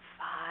that at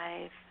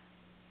 5,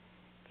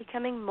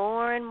 becoming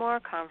more and more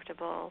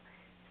comfortable,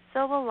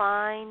 so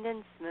aligned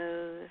and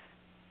smooth,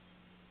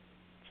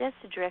 just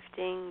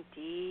drifting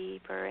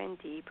deeper and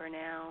deeper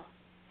now.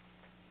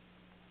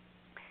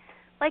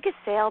 Like a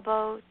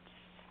sailboat,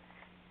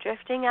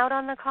 drifting out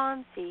on the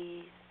calm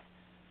seas,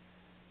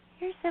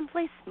 you're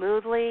simply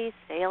smoothly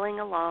sailing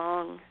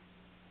along.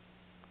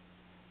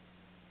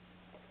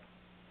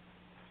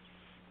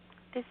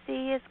 The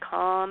sea is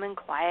calm and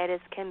quiet as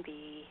can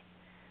be,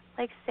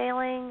 like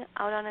sailing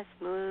out on a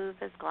smooth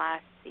as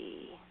glass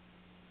sea.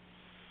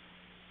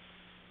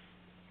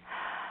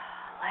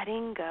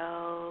 Letting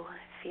go,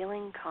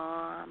 feeling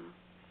calm.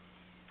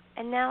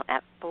 And now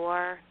at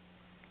 4,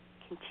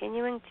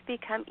 continuing to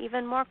become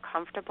even more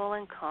comfortable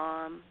and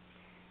calm,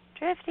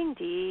 drifting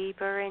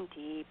deeper and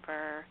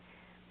deeper,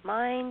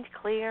 mind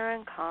clear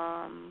and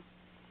calm,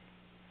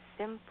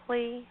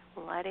 simply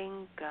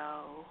letting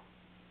go.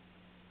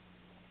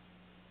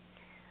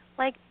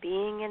 Like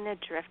being in the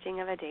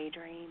drifting of a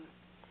daydream,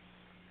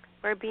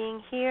 where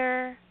being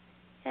here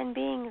and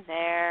being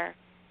there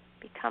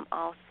become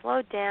all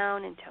slowed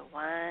down into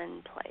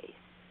one place,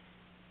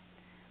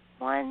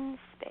 one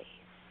space.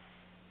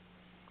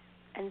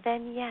 And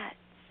then yet,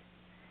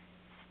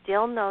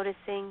 still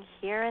noticing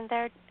here and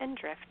there and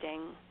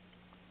drifting.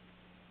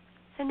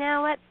 So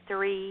now at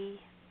 3,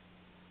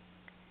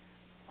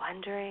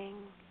 wondering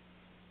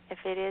if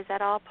it is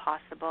at all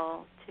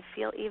possible to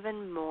feel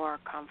even more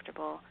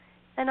comfortable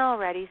than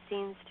already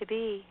seems to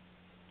be.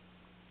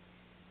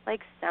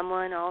 Like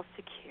someone all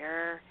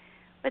secure,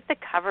 with the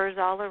covers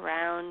all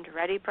around,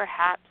 ready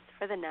perhaps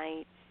for the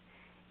night,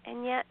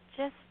 and yet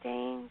just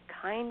staying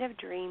kind of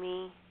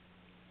dreamy.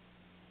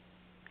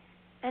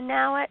 And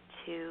now at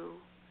 2,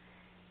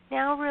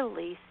 now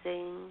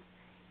releasing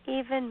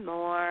even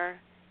more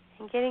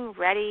and getting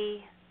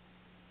ready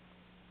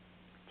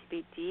to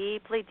be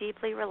deeply,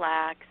 deeply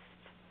relaxed,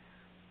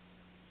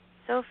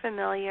 so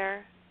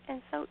familiar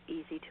and so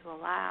easy to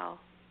allow.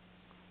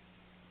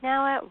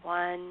 Now at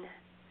 1,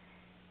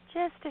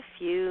 just a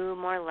few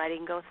more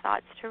letting go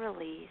thoughts to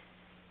release.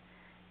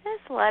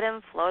 Just let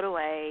them float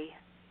away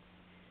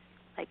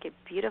like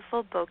a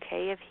beautiful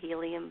bouquet of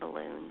helium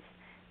balloons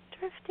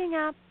drifting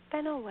up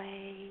and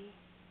away.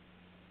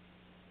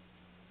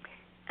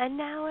 And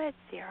now at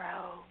 0,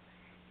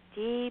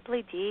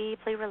 deeply,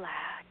 deeply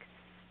relaxed.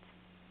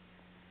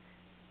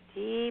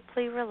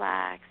 Deeply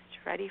relaxed,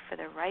 ready for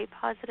the right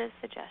positive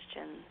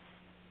suggestions.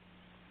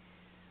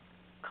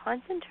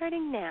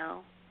 Concentrating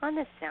now on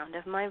the sound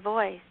of my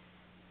voice.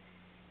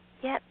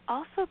 yet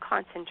also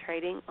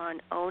concentrating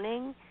on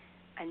owning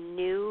a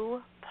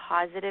new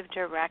positive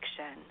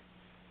direction,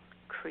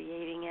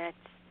 creating it,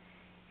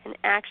 and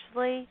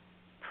actually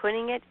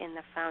putting it in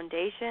the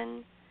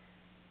foundation,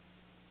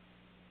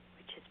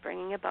 which is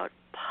bringing about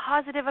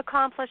positive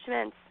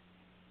accomplishments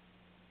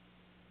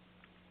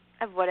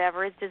of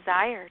whatever is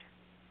desired.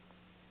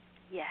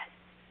 Yes.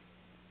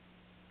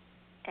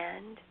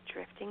 And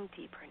drifting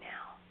deeper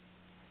now.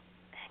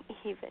 And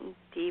even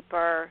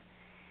deeper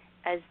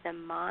as the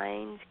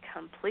mind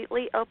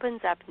completely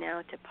opens up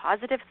now to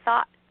positive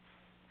thoughts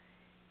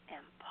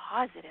and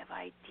positive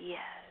ideas.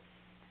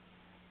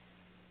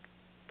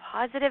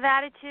 Positive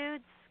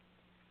attitudes,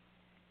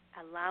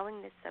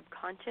 allowing the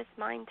subconscious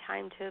mind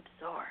time to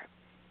absorb,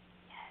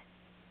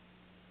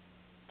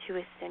 yes,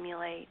 to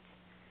assimilate,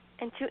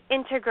 and to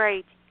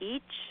integrate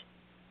each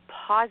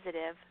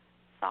positive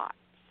thought.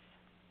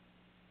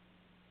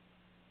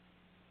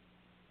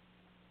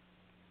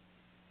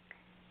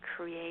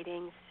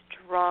 Creating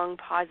strong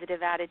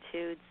positive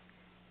attitudes,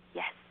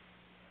 yes.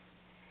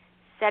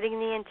 Setting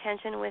the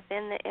intention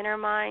within the inner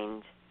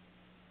mind,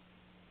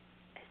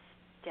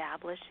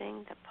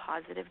 establishing the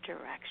positive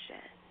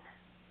direction.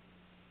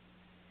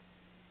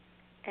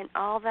 And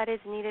all that is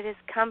needed is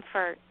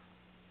comfort,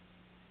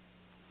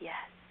 yes.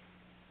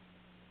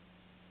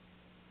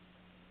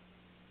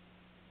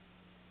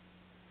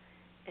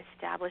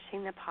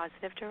 Establishing the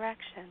positive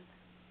direction.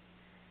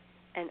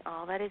 And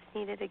all that is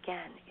needed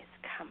again is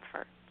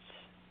comfort.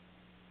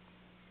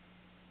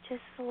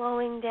 Just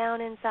slowing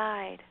down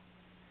inside,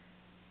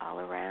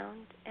 all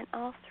around and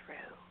all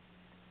through,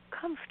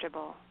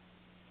 comfortable.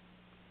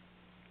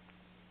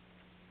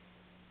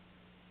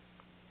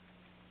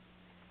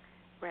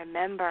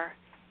 Remember,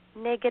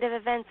 negative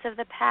events of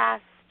the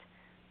past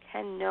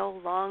can no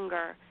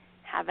longer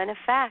have an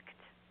effect.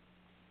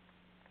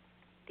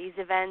 These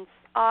events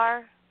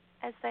are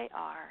as they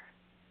are.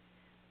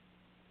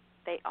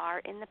 They are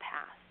in the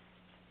past.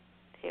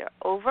 They are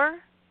over,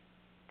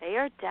 they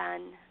are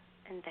done,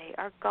 and they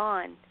are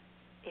gone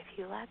if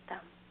you let them.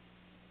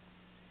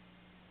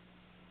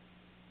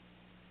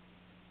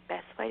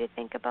 Best way to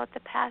think about the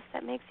past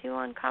that makes you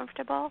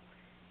uncomfortable?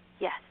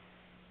 Yes.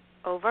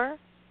 Over,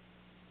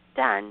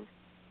 done,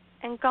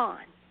 and gone.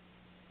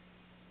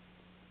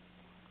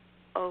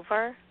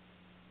 Over,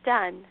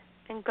 done,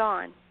 and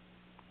gone.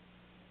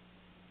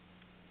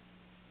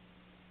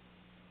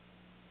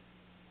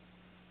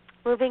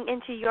 Moving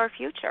into your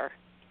future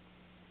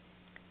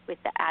with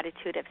the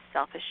attitude of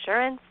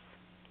self-assurance,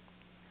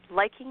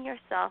 liking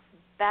yourself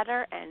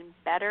better and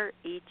better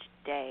each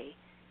day.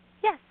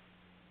 Yes.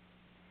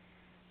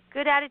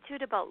 Good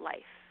attitude about life,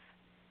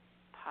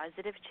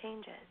 positive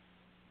changes,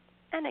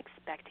 and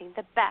expecting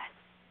the best.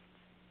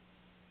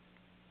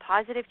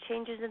 Positive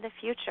changes in the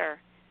future,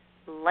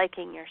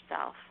 liking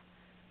yourself,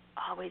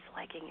 always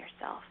liking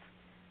yourself,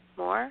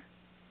 more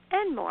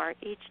and more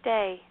each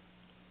day.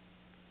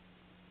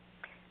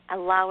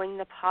 Allowing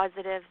the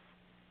positives,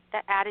 the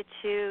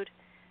attitude,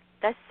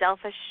 the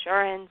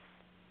self-assurance,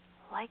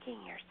 liking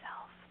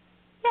yourself.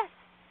 Yes,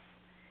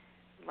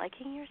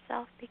 liking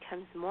yourself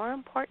becomes more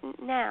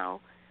important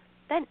now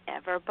than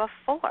ever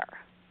before.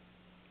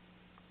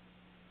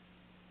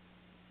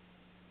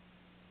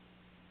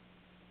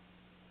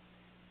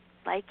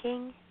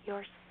 Liking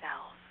yourself.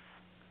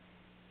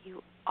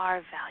 You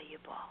are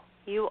valuable.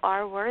 You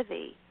are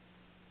worthy.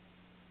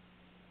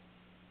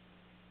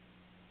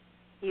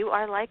 You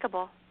are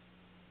likable.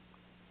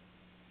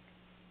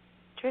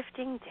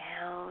 Drifting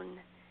down,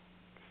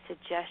 the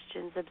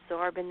suggestions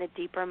absorb in the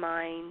deeper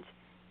mind.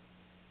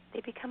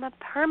 They become a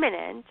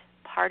permanent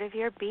part of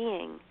your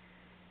being.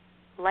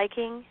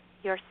 Liking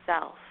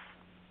yourself.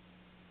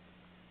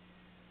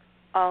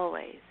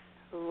 Always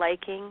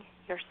liking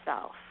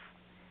yourself.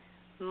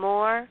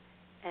 More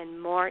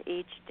and more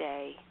each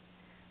day.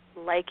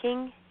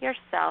 Liking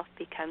yourself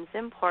becomes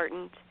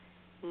important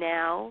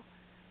now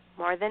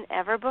more than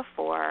ever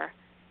before.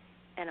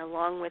 And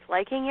along with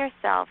liking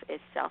yourself is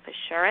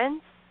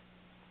self-assurance,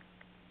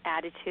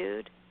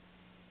 attitude,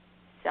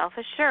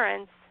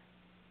 self-assurance.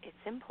 It's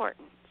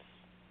important.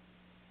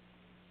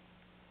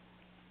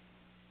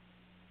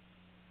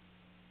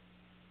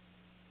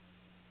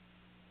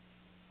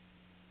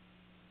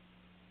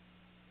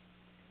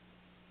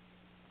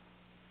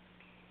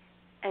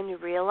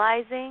 And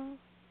realizing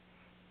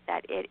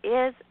that it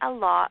is a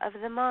law of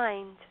the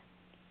mind,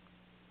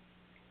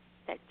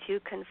 that two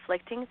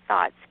conflicting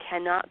thoughts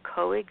cannot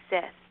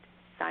coexist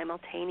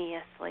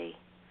simultaneously.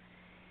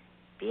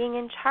 Being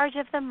in charge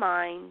of the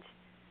mind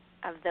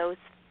of those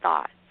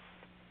thoughts,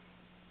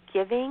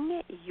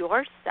 giving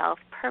yourself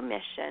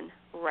permission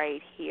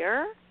right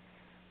here,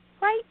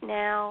 right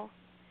now,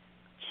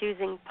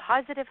 choosing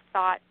positive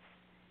thoughts.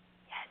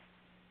 Yes.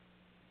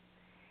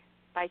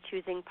 By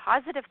choosing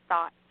positive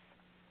thoughts,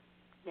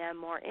 now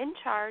more in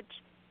charge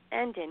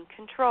and in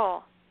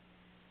control,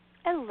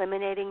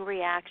 eliminating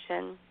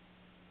reaction,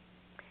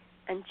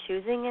 and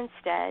choosing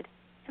instead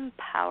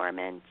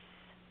empowerment.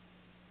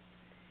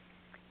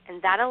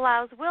 And that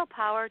allows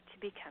willpower to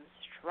become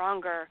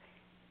stronger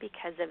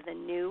because of the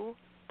new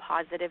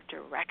positive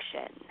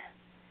direction.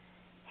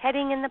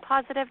 Heading in the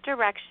positive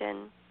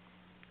direction,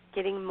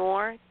 getting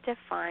more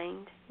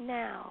defined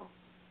now.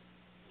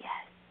 Yes.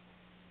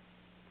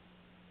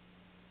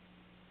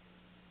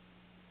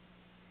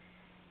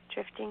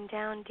 Drifting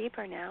down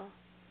deeper now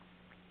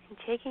and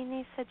taking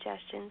these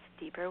suggestions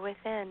deeper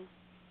within.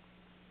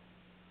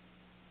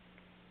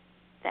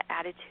 The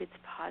attitude's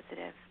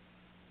positive,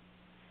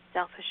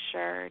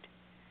 self-assured,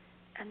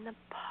 and the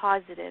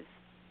positives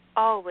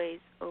always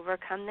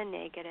overcome the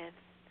negatives.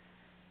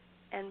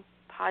 And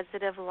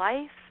positive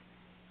life,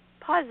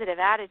 positive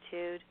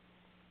attitude,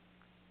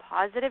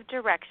 positive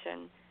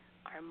direction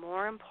are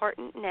more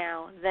important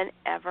now than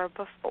ever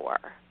before.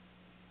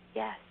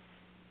 Yes.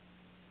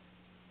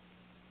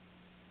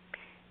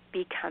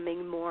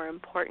 Becoming more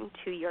important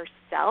to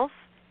yourself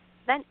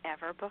than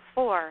ever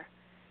before.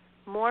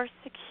 More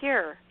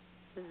secure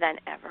than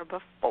ever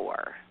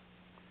before.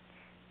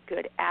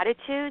 Good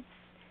attitudes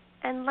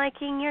and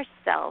liking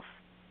yourself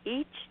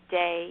each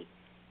day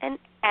and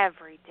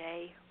every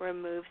day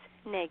removes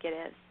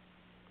negatives.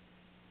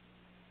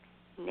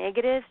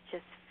 Negatives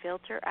just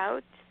filter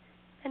out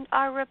and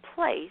are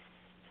replaced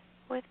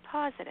with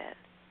positives.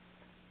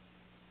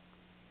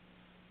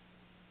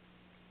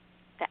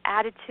 The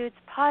attitude's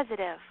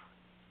positive,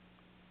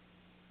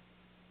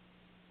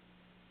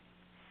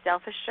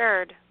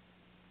 self-assured.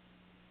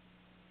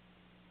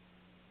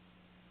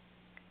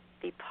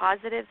 The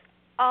positives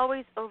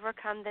always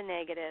overcome the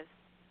negatives.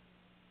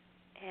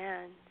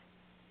 And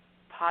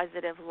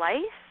positive life,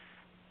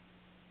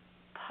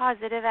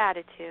 positive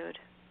attitude,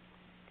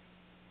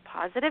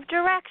 positive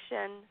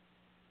direction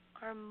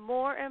are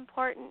more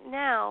important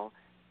now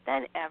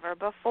than ever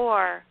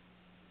before.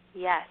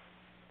 Yes.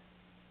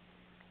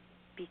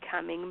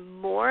 Becoming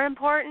more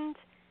important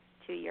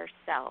to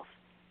yourself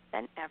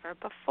than ever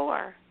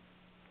before.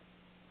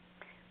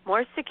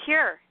 More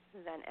secure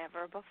than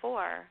ever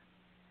before.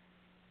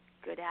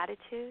 Good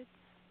attitudes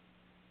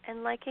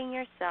and liking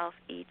yourself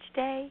each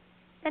day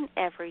and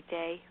every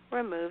day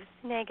removes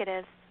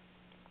negatives.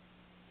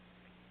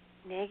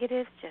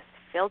 Negatives just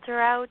filter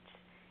out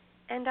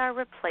and are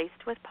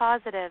replaced with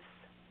positives.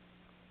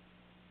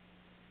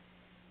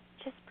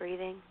 Just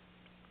breathing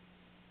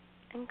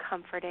and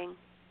comforting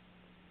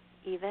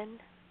even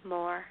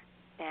more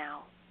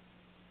now.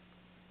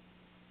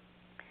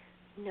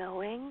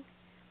 Knowing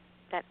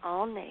that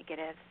all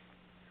negatives,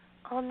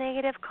 all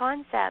negative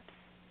concepts,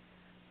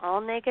 all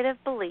negative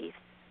beliefs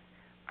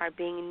are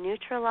being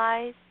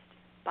neutralized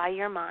by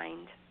your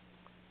mind.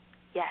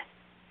 Yes.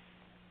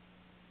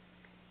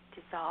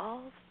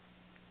 Dissolved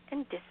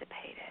and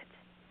dissipated,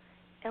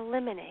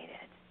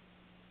 eliminated,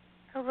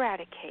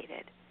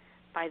 eradicated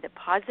by the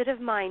positive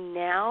mind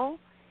now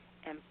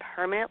and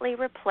permanently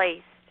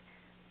replaced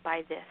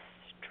by this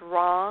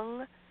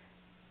strong,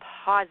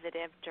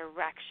 positive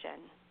direction.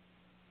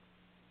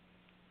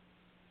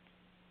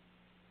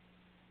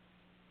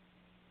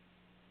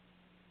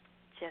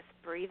 Just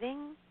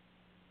breathing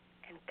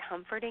and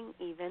comforting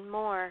even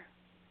more,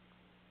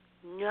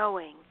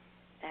 knowing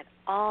that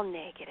all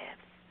negatives,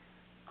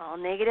 all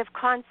negative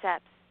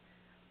concepts,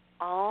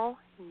 all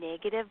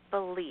negative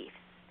beliefs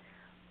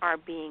are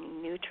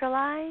being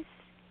neutralized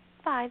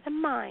by the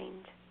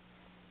mind.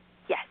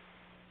 Yes,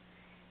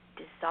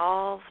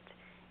 dissolved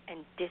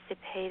and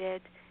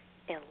dissipated,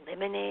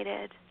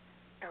 eliminated,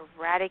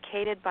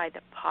 eradicated by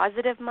the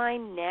positive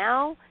mind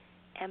now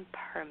and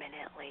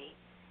permanently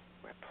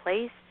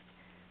replaced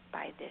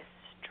by this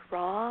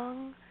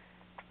strong,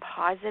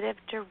 positive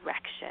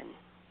direction.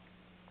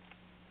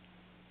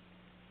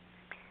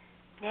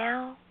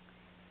 Now,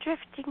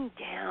 drifting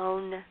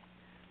down,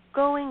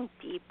 going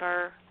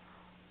deeper,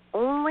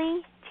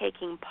 only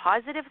taking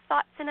positive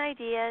thoughts and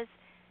ideas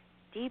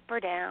deeper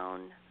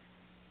down.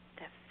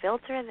 The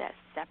filter that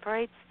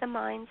separates the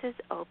minds is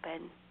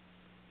open,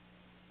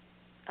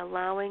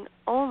 allowing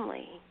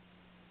only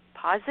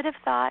positive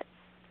thoughts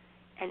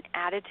and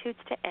attitudes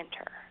to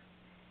enter.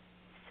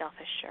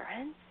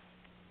 Self-assurance,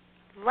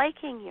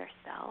 liking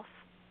yourself,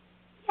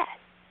 yes.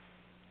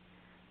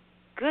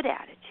 Good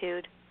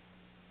attitude,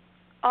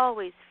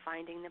 always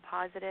finding the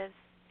positives,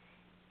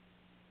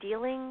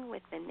 dealing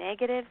with the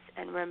negatives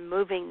and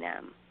removing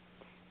them.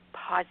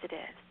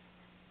 Positives,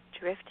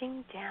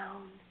 drifting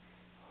down,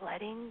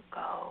 letting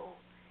go.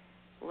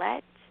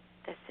 Let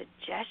the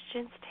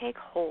suggestions take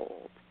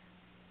hold.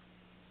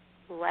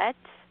 Let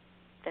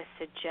the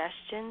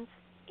suggestions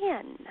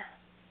in.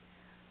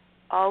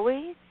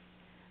 Always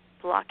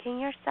blocking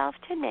yourself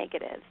to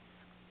negatives.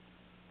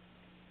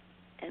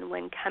 And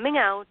when coming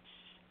out,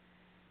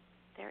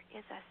 there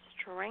is a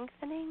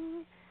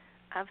strengthening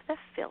of the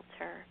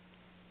filter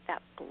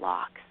that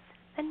blocks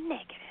the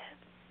negatives.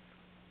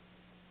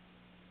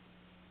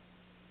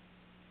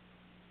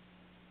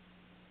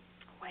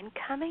 When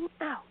coming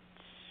out,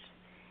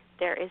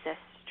 there is a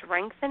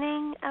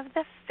strengthening of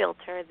the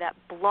filter that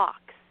blocks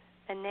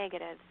the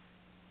negatives.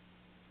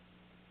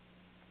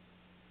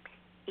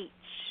 Each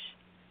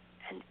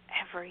and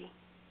every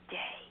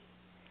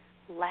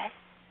day, less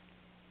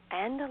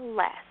and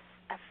less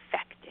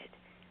affected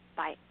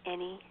by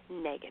any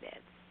negatives.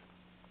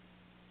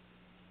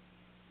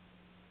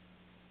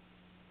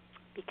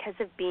 because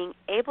of being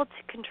able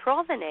to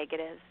control the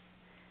negatives,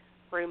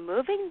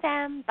 removing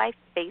them by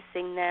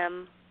facing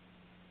them.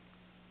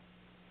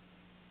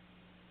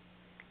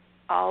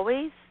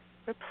 Always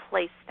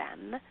replace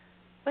them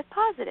with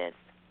positives.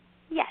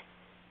 Yes.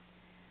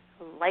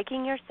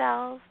 Liking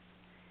yourself,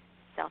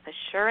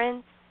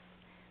 self-assurance,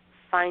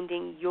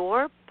 finding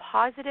your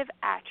positive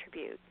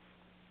attributes,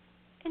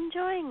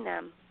 enjoying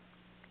them,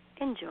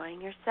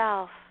 enjoying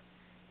yourself,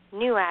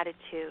 new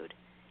attitude,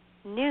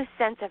 new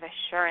sense of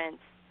assurance,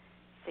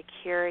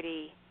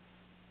 security.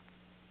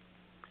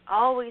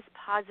 Always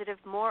positive,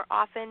 more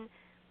often,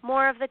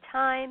 more of the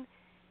time,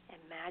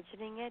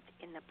 imagining it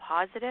in the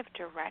positive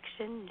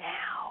direction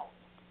now.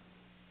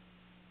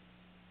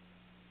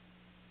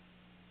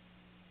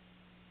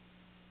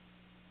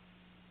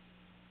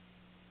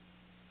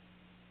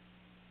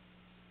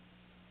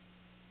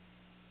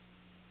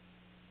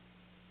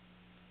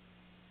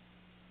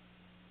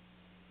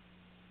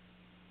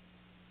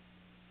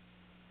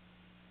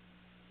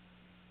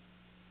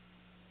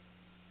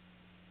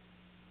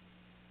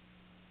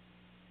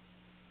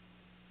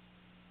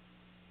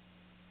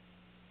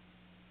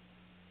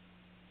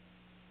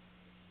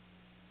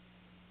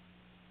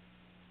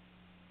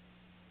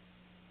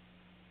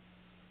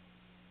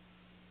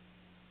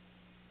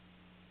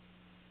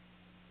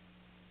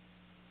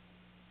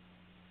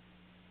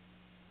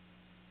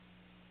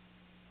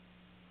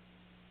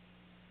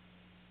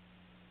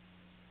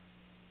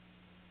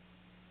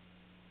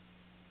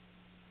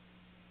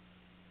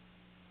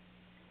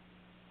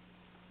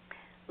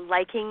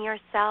 Liking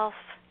yourself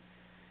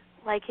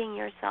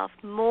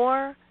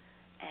more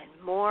and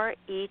more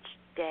each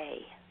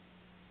day.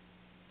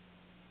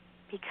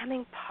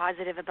 Becoming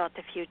positive about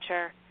the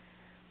future,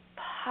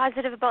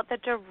 positive about the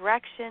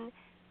direction,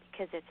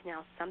 because it's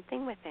now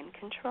something within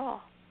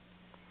control.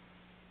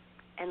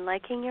 And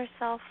liking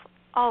yourself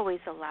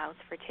always allows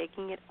for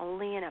taking it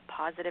only in a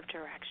positive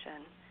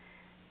direction,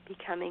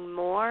 becoming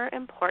more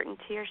important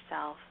to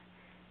yourself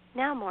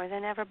now more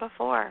than ever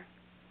before.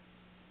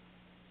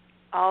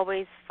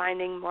 Always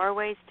finding more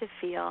ways to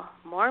feel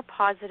more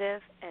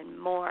positive and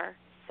more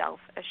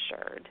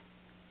self-assured.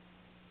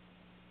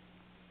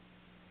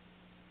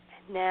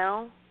 And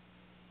now,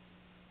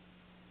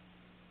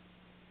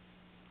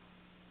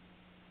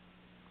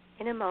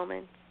 in a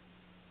moment,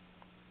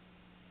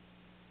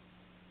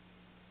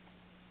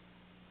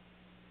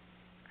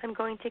 I'm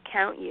going to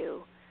count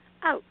you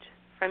out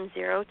from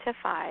 0 to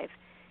 5.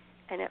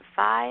 And at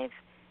 5,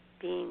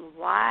 being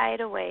wide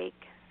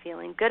awake,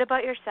 feeling good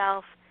about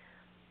yourself,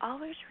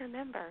 always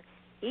remember,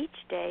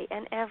 each day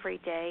and every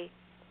day,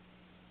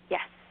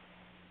 yes,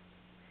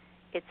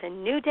 it's a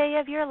new day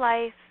of your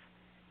life,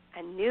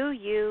 a new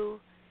you,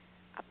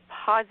 a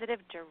positive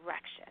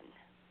direction.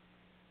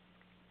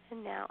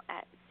 And now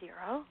at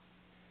 0,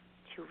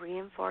 to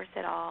reinforce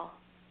it all.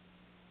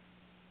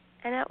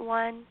 And at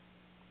 1,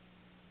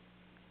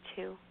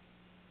 2,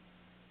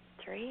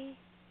 3,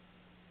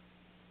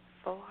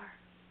 4, 5.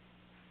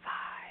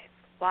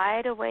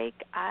 Wide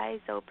awake, eyes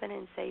open,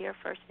 and say your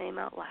first name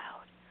out loud.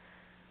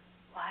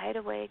 Wide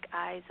awake,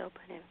 eyes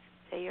open, and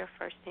say your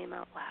first name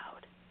out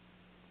loud.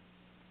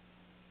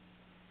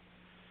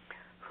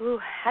 Ooh,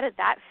 how did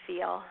that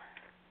feel?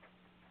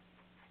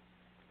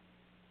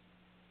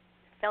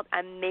 It felt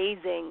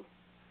amazing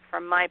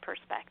from my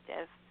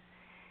perspective.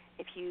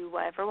 If you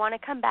ever want to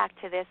come back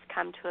to this,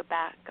 come to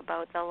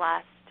about the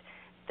last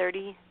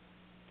 30,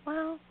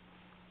 well,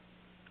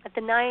 at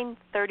the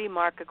 9:30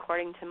 mark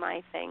according to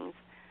my things.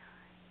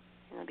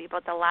 It'll be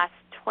about the last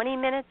 20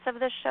 minutes of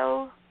the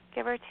show,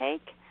 give or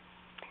take.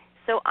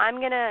 So I'm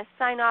going to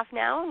sign off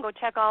now and go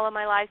check all of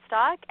my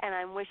livestock, and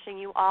I'm wishing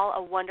you all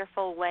a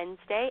wonderful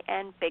Wednesday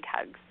and big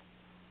hugs.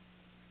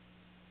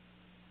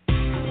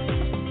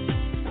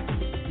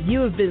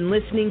 You have been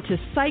listening to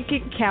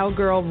Psychic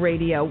Cowgirl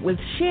Radio with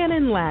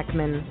Shannon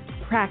Lackman.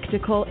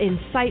 Practical,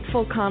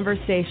 insightful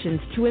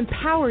conversations to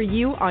empower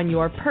you on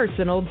your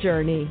personal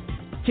journey.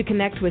 To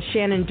connect with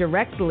Shannon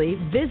directly,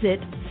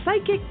 visit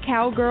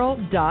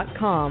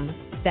psychiccowgirl.com.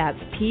 That's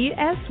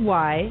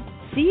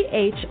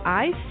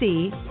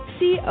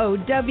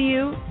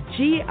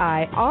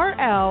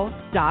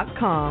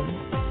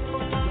PsychiccCowgirl.com.